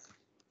Notepad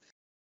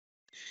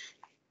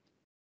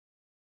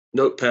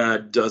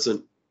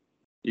doesn't,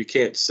 you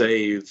can't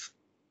save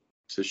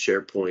to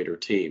SharePoint or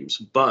Teams.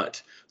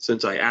 But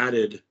since I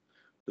added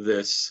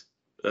this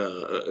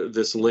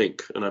this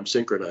link and I'm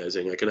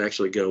synchronizing, I can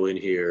actually go in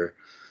here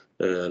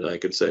and I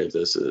can say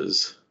this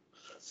is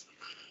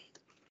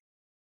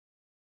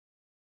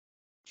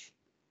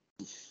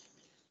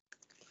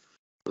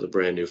a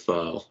brand new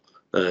file,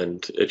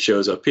 and it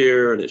shows up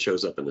here and it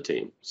shows up in the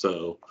team.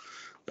 So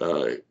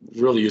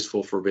really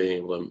useful for being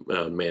able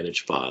to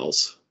manage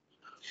files.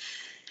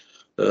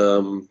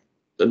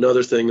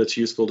 Another thing that's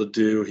useful to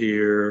do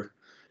here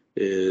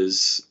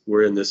is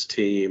we're in this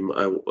team.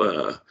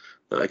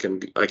 I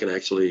can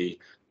actually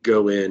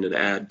go in and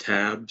add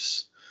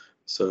tabs.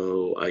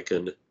 So I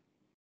can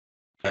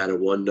add a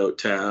OneNote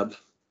tab,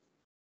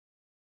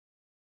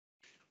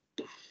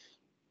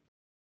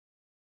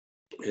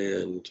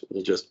 and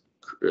we'll just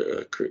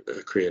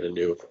create a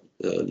new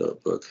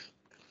notebook.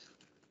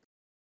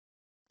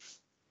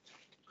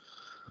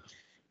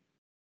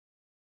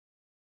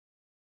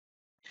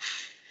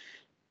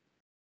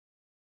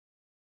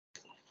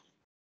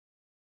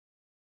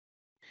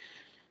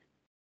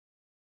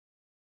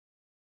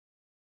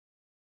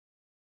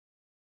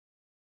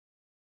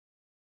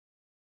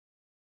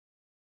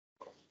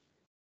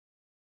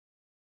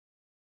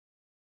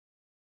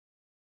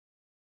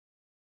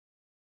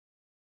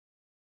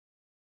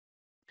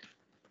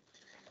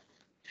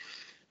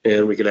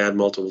 And we can add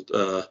multiple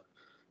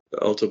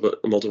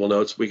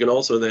notes. We can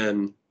also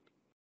then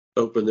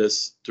open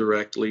this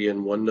directly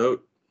in OneNote.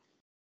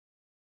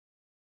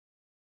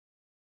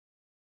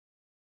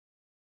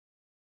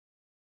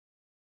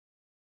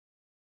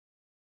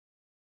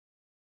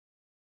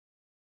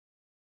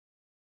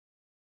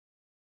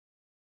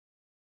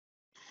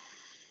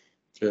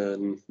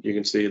 And you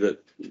can see that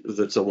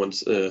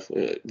someone's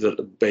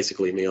that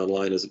basically me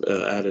online has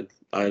added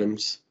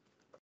items,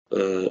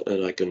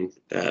 and I can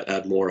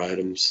add more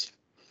items,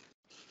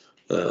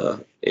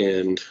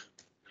 and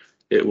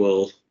it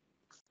will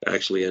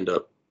actually end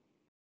up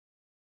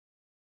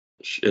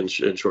in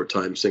short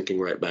time syncing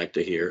right back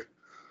to here.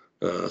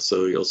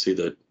 So you'll see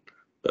that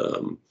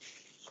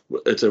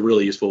it's a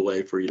really useful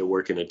way for you to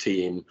work in a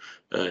team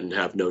and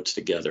have notes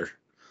together.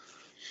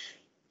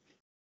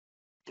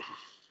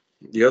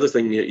 The other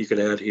thing that you can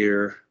add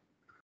here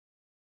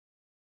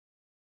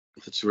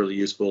that's really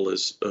useful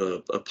is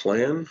a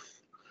plan.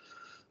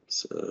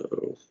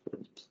 So,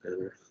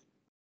 planner.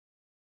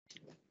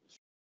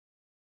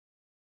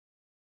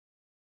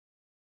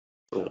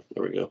 Oh,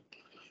 there we go.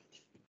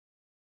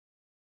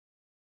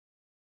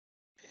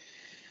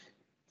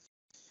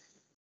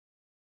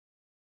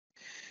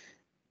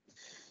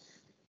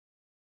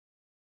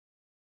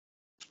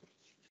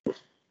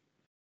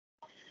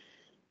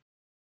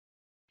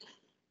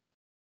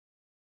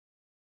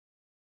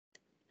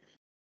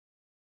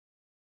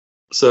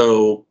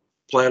 So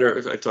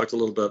planner, I talked a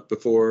little bit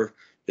before,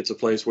 it's a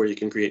place where you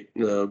can create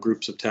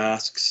groups of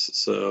tasks.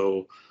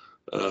 So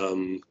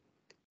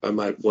I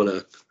might want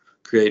to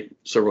create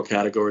several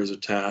categories of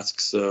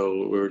tasks.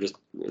 So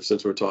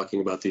since we're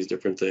talking about these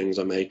different things,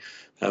 I may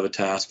have a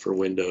task for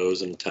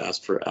Windows and a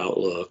task for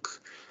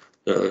Outlook.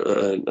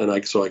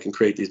 So I can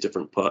create these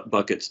different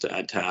buckets to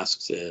add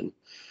tasks in.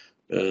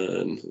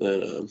 And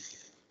then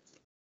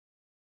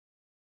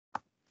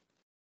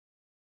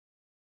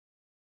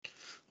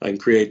I can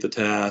create the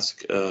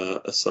task,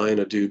 assign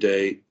a due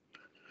date,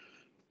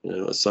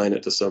 assign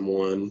it to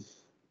someone.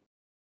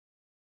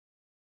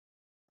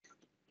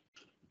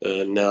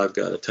 And now I've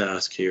got a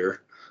task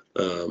here.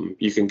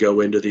 You can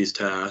go into these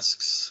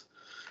tasks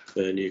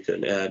and you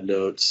can add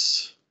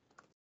notes.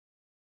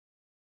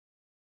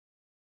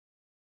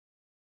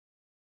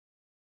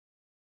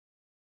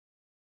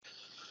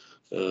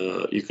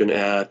 You can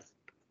add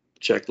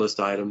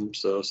checklist items.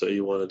 So say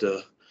you wanted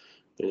to,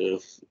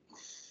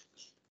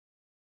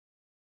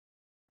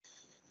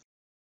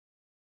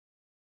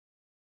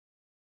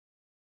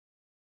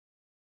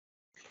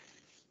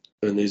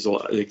 and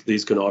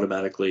these can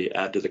automatically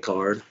add to the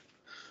card.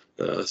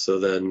 So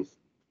then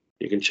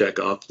you can check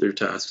off your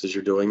tasks as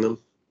you're doing them.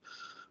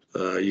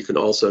 You can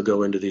also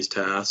go into these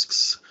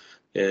tasks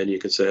and you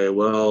can say,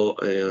 well,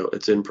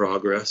 it's in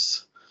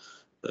progress.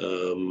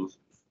 You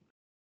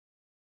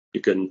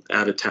can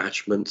add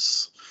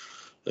attachments.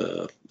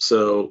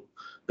 So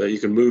you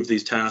can move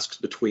these tasks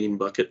between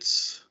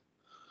buckets.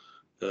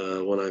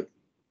 When I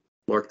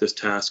mark this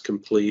task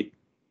complete,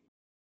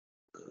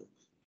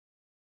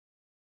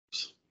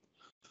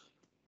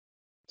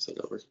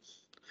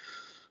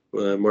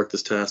 when I mark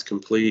this task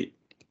complete,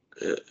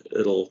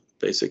 it'll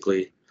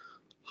basically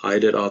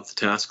hide it off the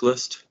task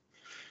list.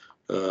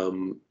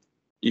 You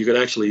can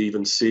actually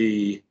even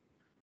see,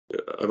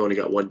 I've only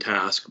got one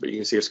task, but you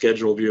can see a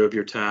schedule view of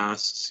your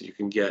tasks. You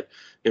can get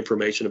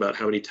information about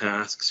how many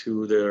tasks,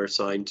 who they're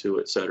assigned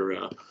to,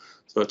 etc.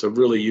 So it's a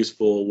really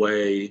useful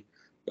way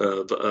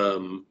of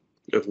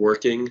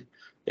working,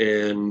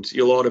 and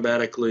you'll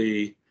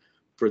automatically,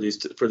 for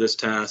this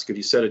task, if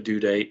you set a due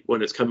date,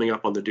 when it's coming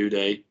up on the due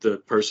date, the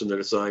person that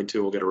assigned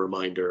to will get a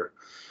reminder.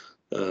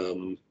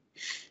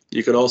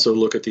 You can also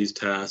look at these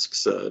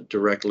tasks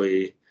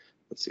directly.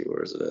 Let's see,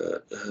 where is it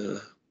at?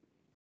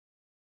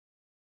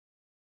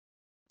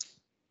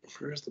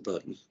 Where's the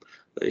button?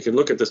 You can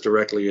look at this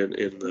directly in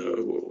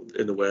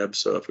the web.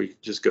 So if we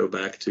just go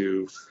back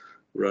to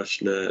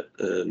RushNet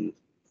and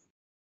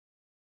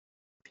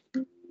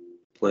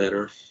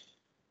Planner,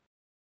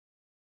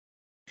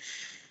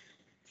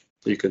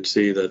 you can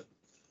see that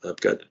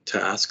I've got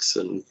tasks,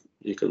 and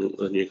you can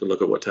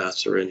look at what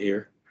tasks are in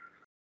here.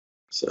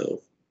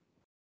 So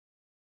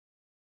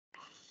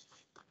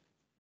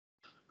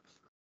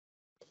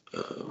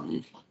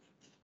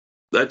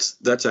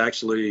that's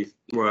actually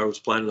where I was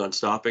planning on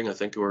stopping. I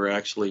think we're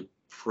actually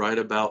right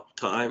about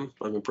time.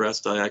 I'm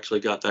impressed I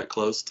actually got that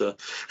close to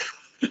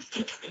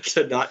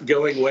to not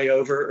going way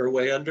over or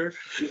way under.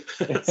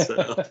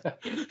 So,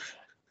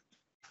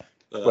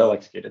 well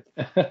executed.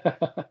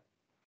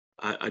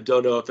 I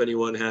don't know if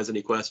anyone has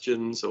any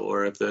questions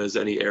or if there's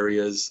any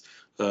areas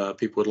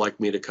people would like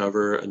me to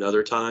cover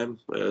another time.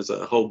 There's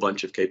a whole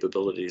bunch of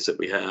capabilities that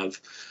we have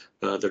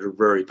that are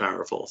very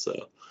powerful.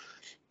 So.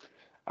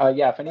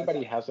 Yeah, if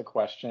anybody has a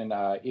question,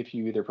 if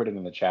you either put it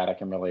in the chat, I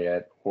can relay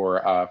it,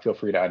 or feel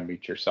free to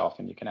unmute yourself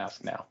and you can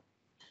ask now.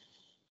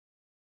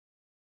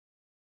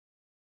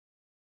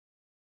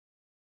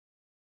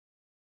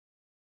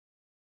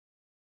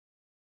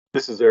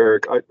 This is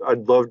Eric.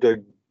 I'd love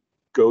to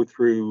go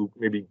through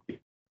maybe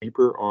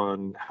deeper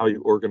on how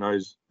you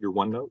organize your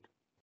OneNote.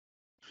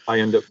 I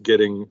end up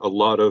getting a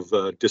lot of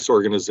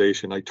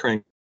disorganization. I try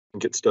and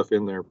get stuff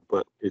in there,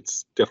 but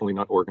it's definitely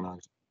not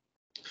organized.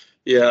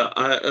 Yeah,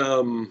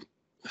 I'll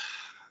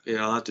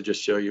have to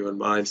just show you in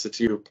mine since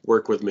you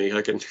work with me.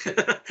 I can,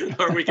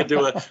 or we can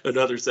do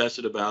another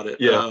session about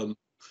it. Yeah.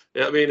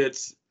 I mean,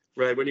 it's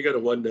right when you go to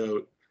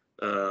OneNote.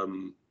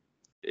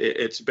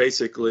 it's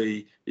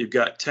basically you've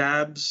got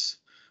tabs,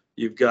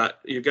 you've got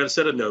a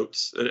set of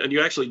notes, and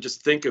you actually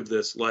just think of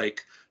this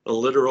like a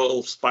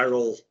literal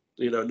spiral,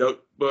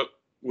 notebook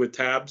with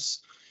tabs,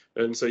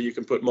 and so you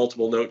can put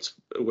multiple notes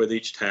with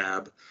each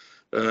tab,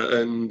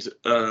 and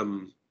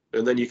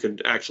then you can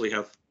actually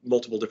have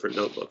multiple different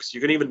notebooks.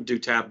 You can even do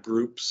tab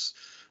groups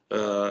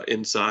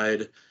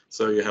inside,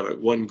 so you have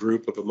one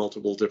group of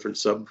multiple different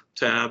sub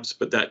tabs,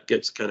 but that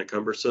gets kind of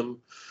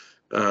cumbersome.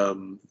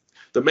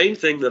 The main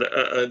thing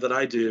that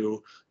I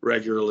do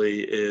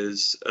regularly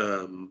is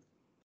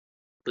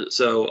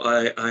so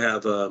I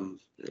have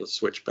let's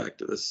switch back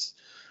to this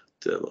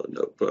demo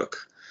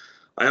notebook.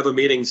 I have a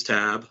meetings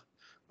tab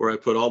where I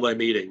put all my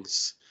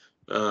meetings.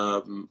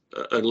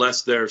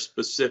 Unless they're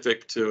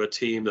specific to a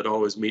team that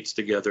always meets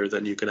together,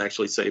 then you can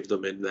actually save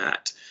them in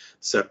that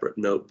separate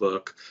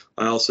notebook.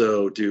 I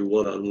also do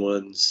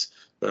one-on-ones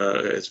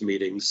as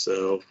meetings,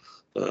 so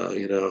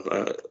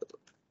I'll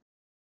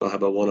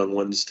have a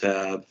one-on-ones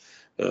tab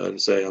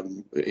and say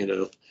I'm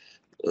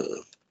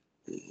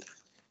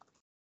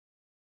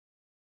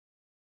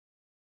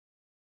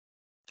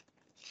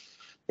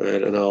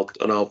right, and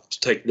I'll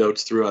take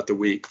notes throughout the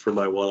week for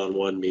my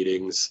one-on-one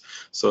meetings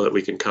so that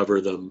we can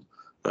cover them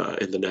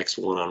in the next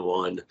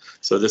one-on-one.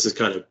 So this is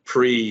kind of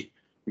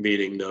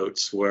pre-meeting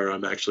notes where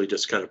I'm actually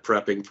just kind of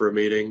prepping for a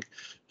meeting,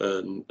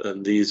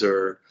 and these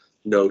are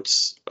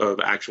notes of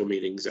actual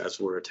meetings as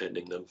we're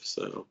attending them.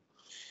 So,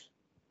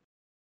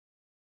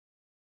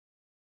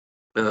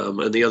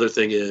 and the other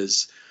thing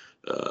is,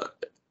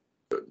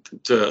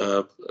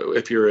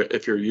 if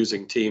you're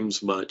using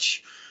Teams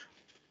much,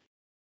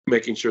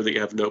 making sure that you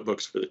have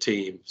notebooks for the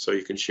team so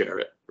you can share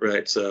it,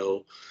 right?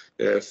 So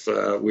if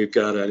we've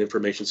got an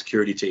information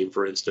security team,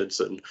 for instance,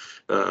 and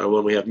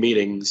when we have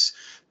meetings,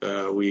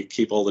 we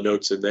keep all the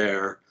notes in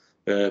there,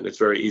 and it's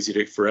very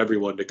easy for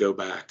everyone to go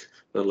back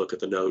and look at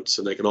the notes,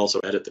 and they can also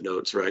edit the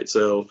notes, right?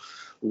 So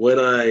when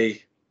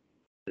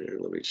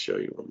let me show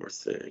you one more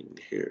thing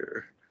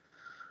here.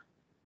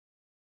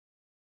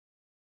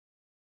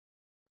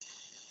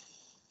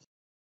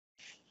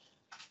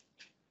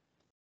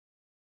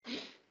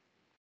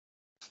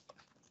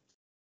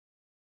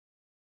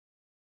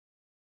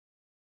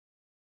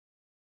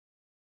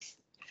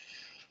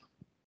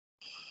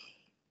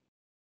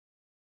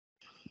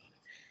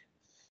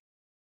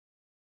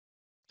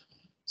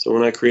 So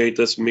when I create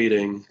this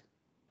meeting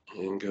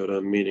and go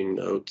to meeting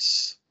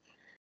notes,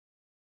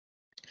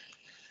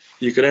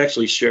 you can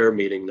actually share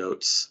meeting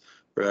notes,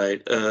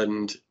 right?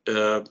 And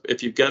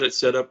if you've got it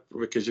set up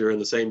because you're in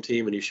the same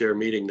team and you share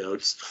meeting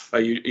notes,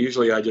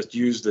 usually I just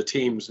use the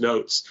team's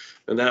notes,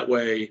 and that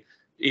way,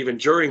 even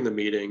during the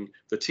meeting,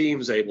 the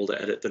team's able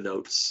to edit the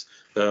notes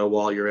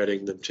while you're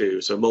editing them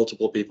too. So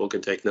multiple people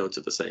can take notes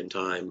at the same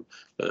time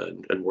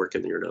and work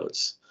in your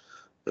notes.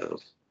 So.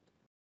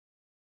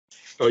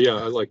 Oh yeah,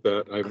 I like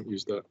that. I haven't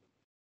used that.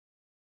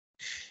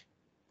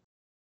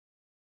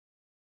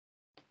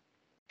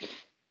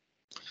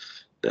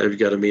 Now you've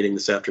got a meeting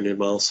this afternoon,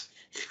 Miles.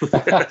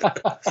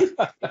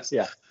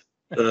 Yeah.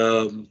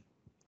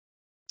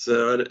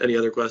 So any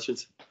other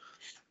questions?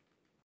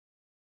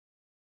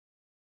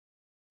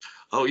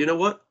 Oh, you know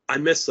what? I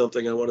missed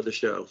something I wanted to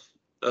show.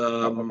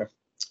 Okay.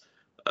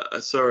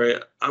 Sorry,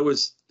 where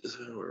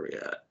are we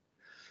at?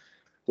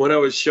 When I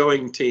was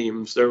showing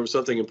Teams, there was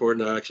something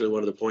important I actually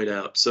wanted to point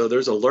out. So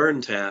there's a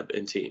Learn tab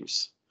in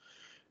Teams,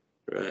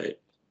 right?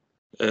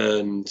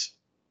 And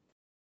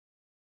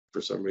for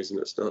some reason,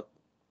 it's not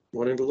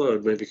wanting to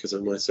load, maybe because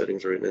of my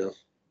settings right now.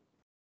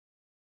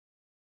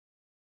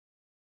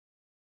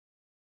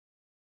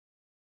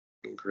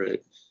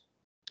 Great.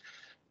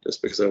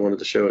 Just because I wanted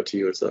to show it to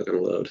you, it's not going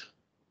to load.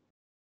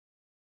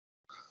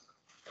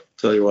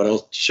 Tell you what,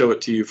 I'll show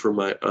it to you from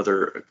my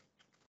other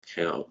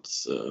account.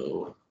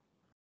 So,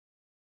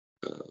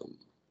 1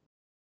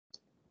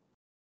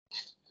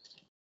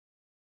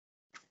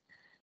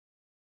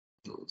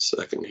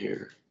 second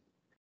here.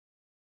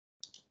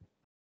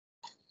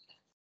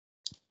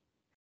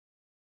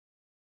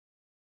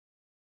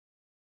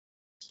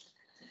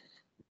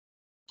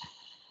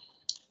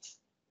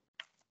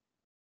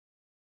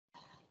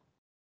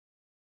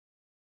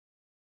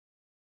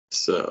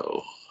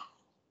 So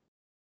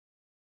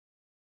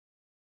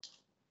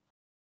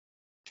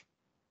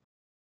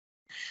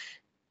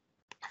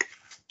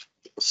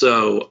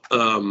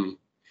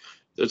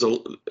there's a.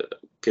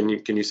 Can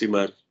you see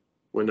my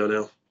window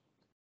now?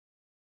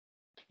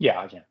 Yeah,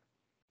 I can.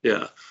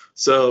 Yeah.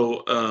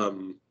 So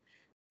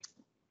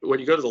when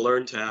you go to the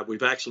Learn tab,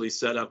 we've actually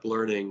set up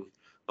learning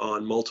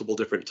on multiple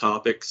different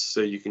topics,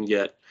 so you can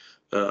get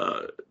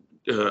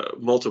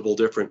multiple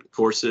different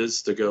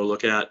courses to go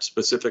look at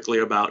specifically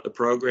about a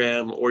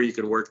program, or you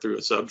can work through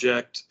a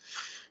subject.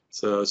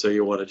 So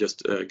you want to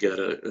just get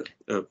a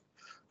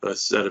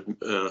set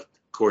of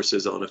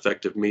courses on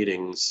effective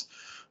meetings.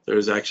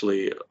 There's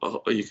actually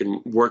you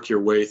can work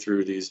your way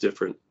through these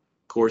different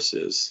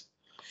courses,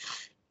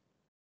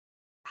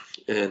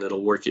 and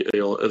it'll work.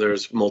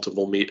 There's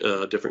multiple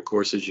different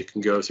courses you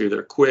can go through.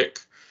 They're quick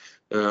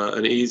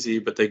and easy,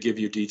 but they give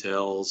you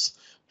details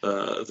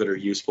that are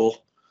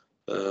useful.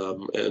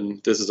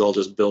 And this is all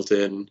just built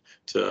in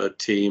to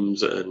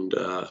Teams and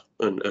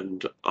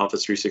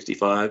Office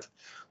 365.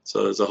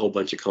 So there's a whole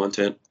bunch of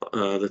content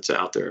that's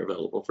out there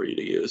available for you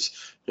to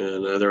use,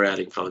 and they're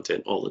adding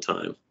content all the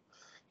time.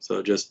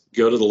 So just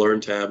go to the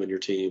Learn tab in your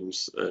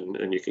Teams,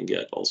 and you can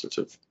get all sorts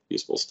of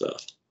useful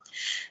stuff.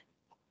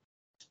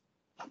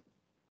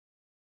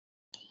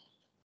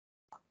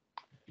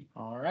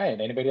 All right.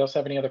 Anybody else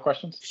have any other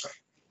questions?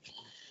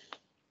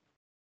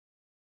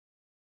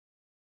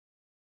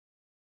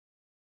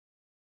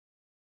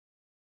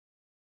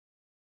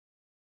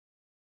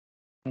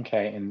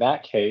 Okay, in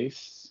that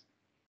case,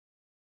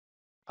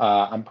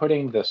 I'm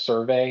putting the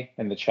survey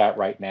in the chat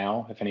right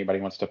now. If anybody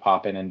wants to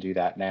pop in and do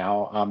that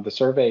now, the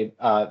survey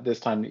this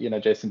time,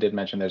 Jason did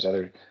mention there's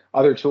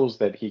other tools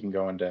that he can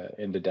go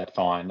into depth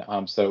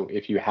on. So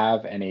if you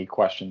have any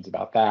questions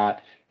about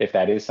that, if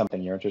that is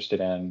something you're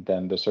interested in,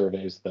 then the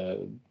survey is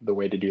the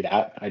way to do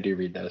that. I do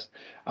read those.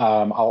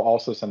 I'll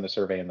also send the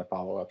survey in the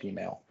follow-up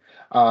email.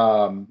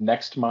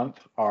 Next month,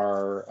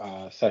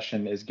 our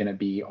session is going to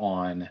be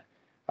on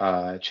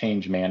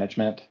change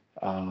management.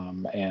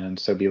 And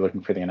so be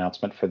looking for the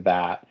announcement for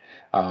that.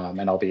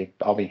 And I'll be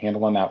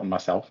handling that one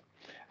myself.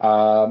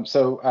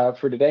 So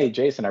for today,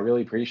 Jason, I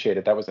really appreciate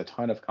it. That was a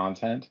ton of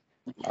content.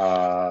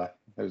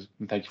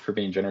 Thank you for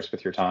being generous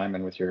with your time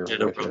and with your,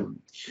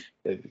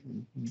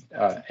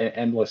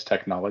 endless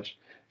tech knowledge.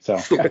 So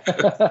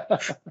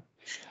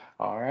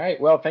all right.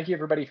 Well, thank you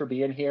everybody for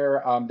being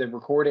here. The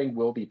recording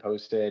will be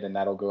posted and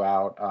that'll go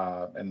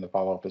out in the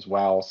follow-up as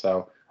well.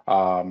 So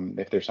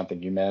if there's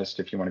something you missed,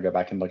 if you want to go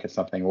back and look at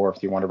something, or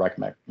if you want to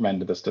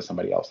recommend this to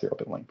somebody else, there'll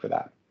be a link for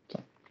that. So,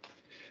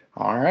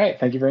 all right.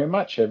 Thank you very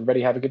much.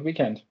 Everybody have a good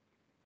weekend.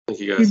 Thank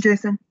you, guys. Thank you,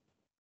 Jason.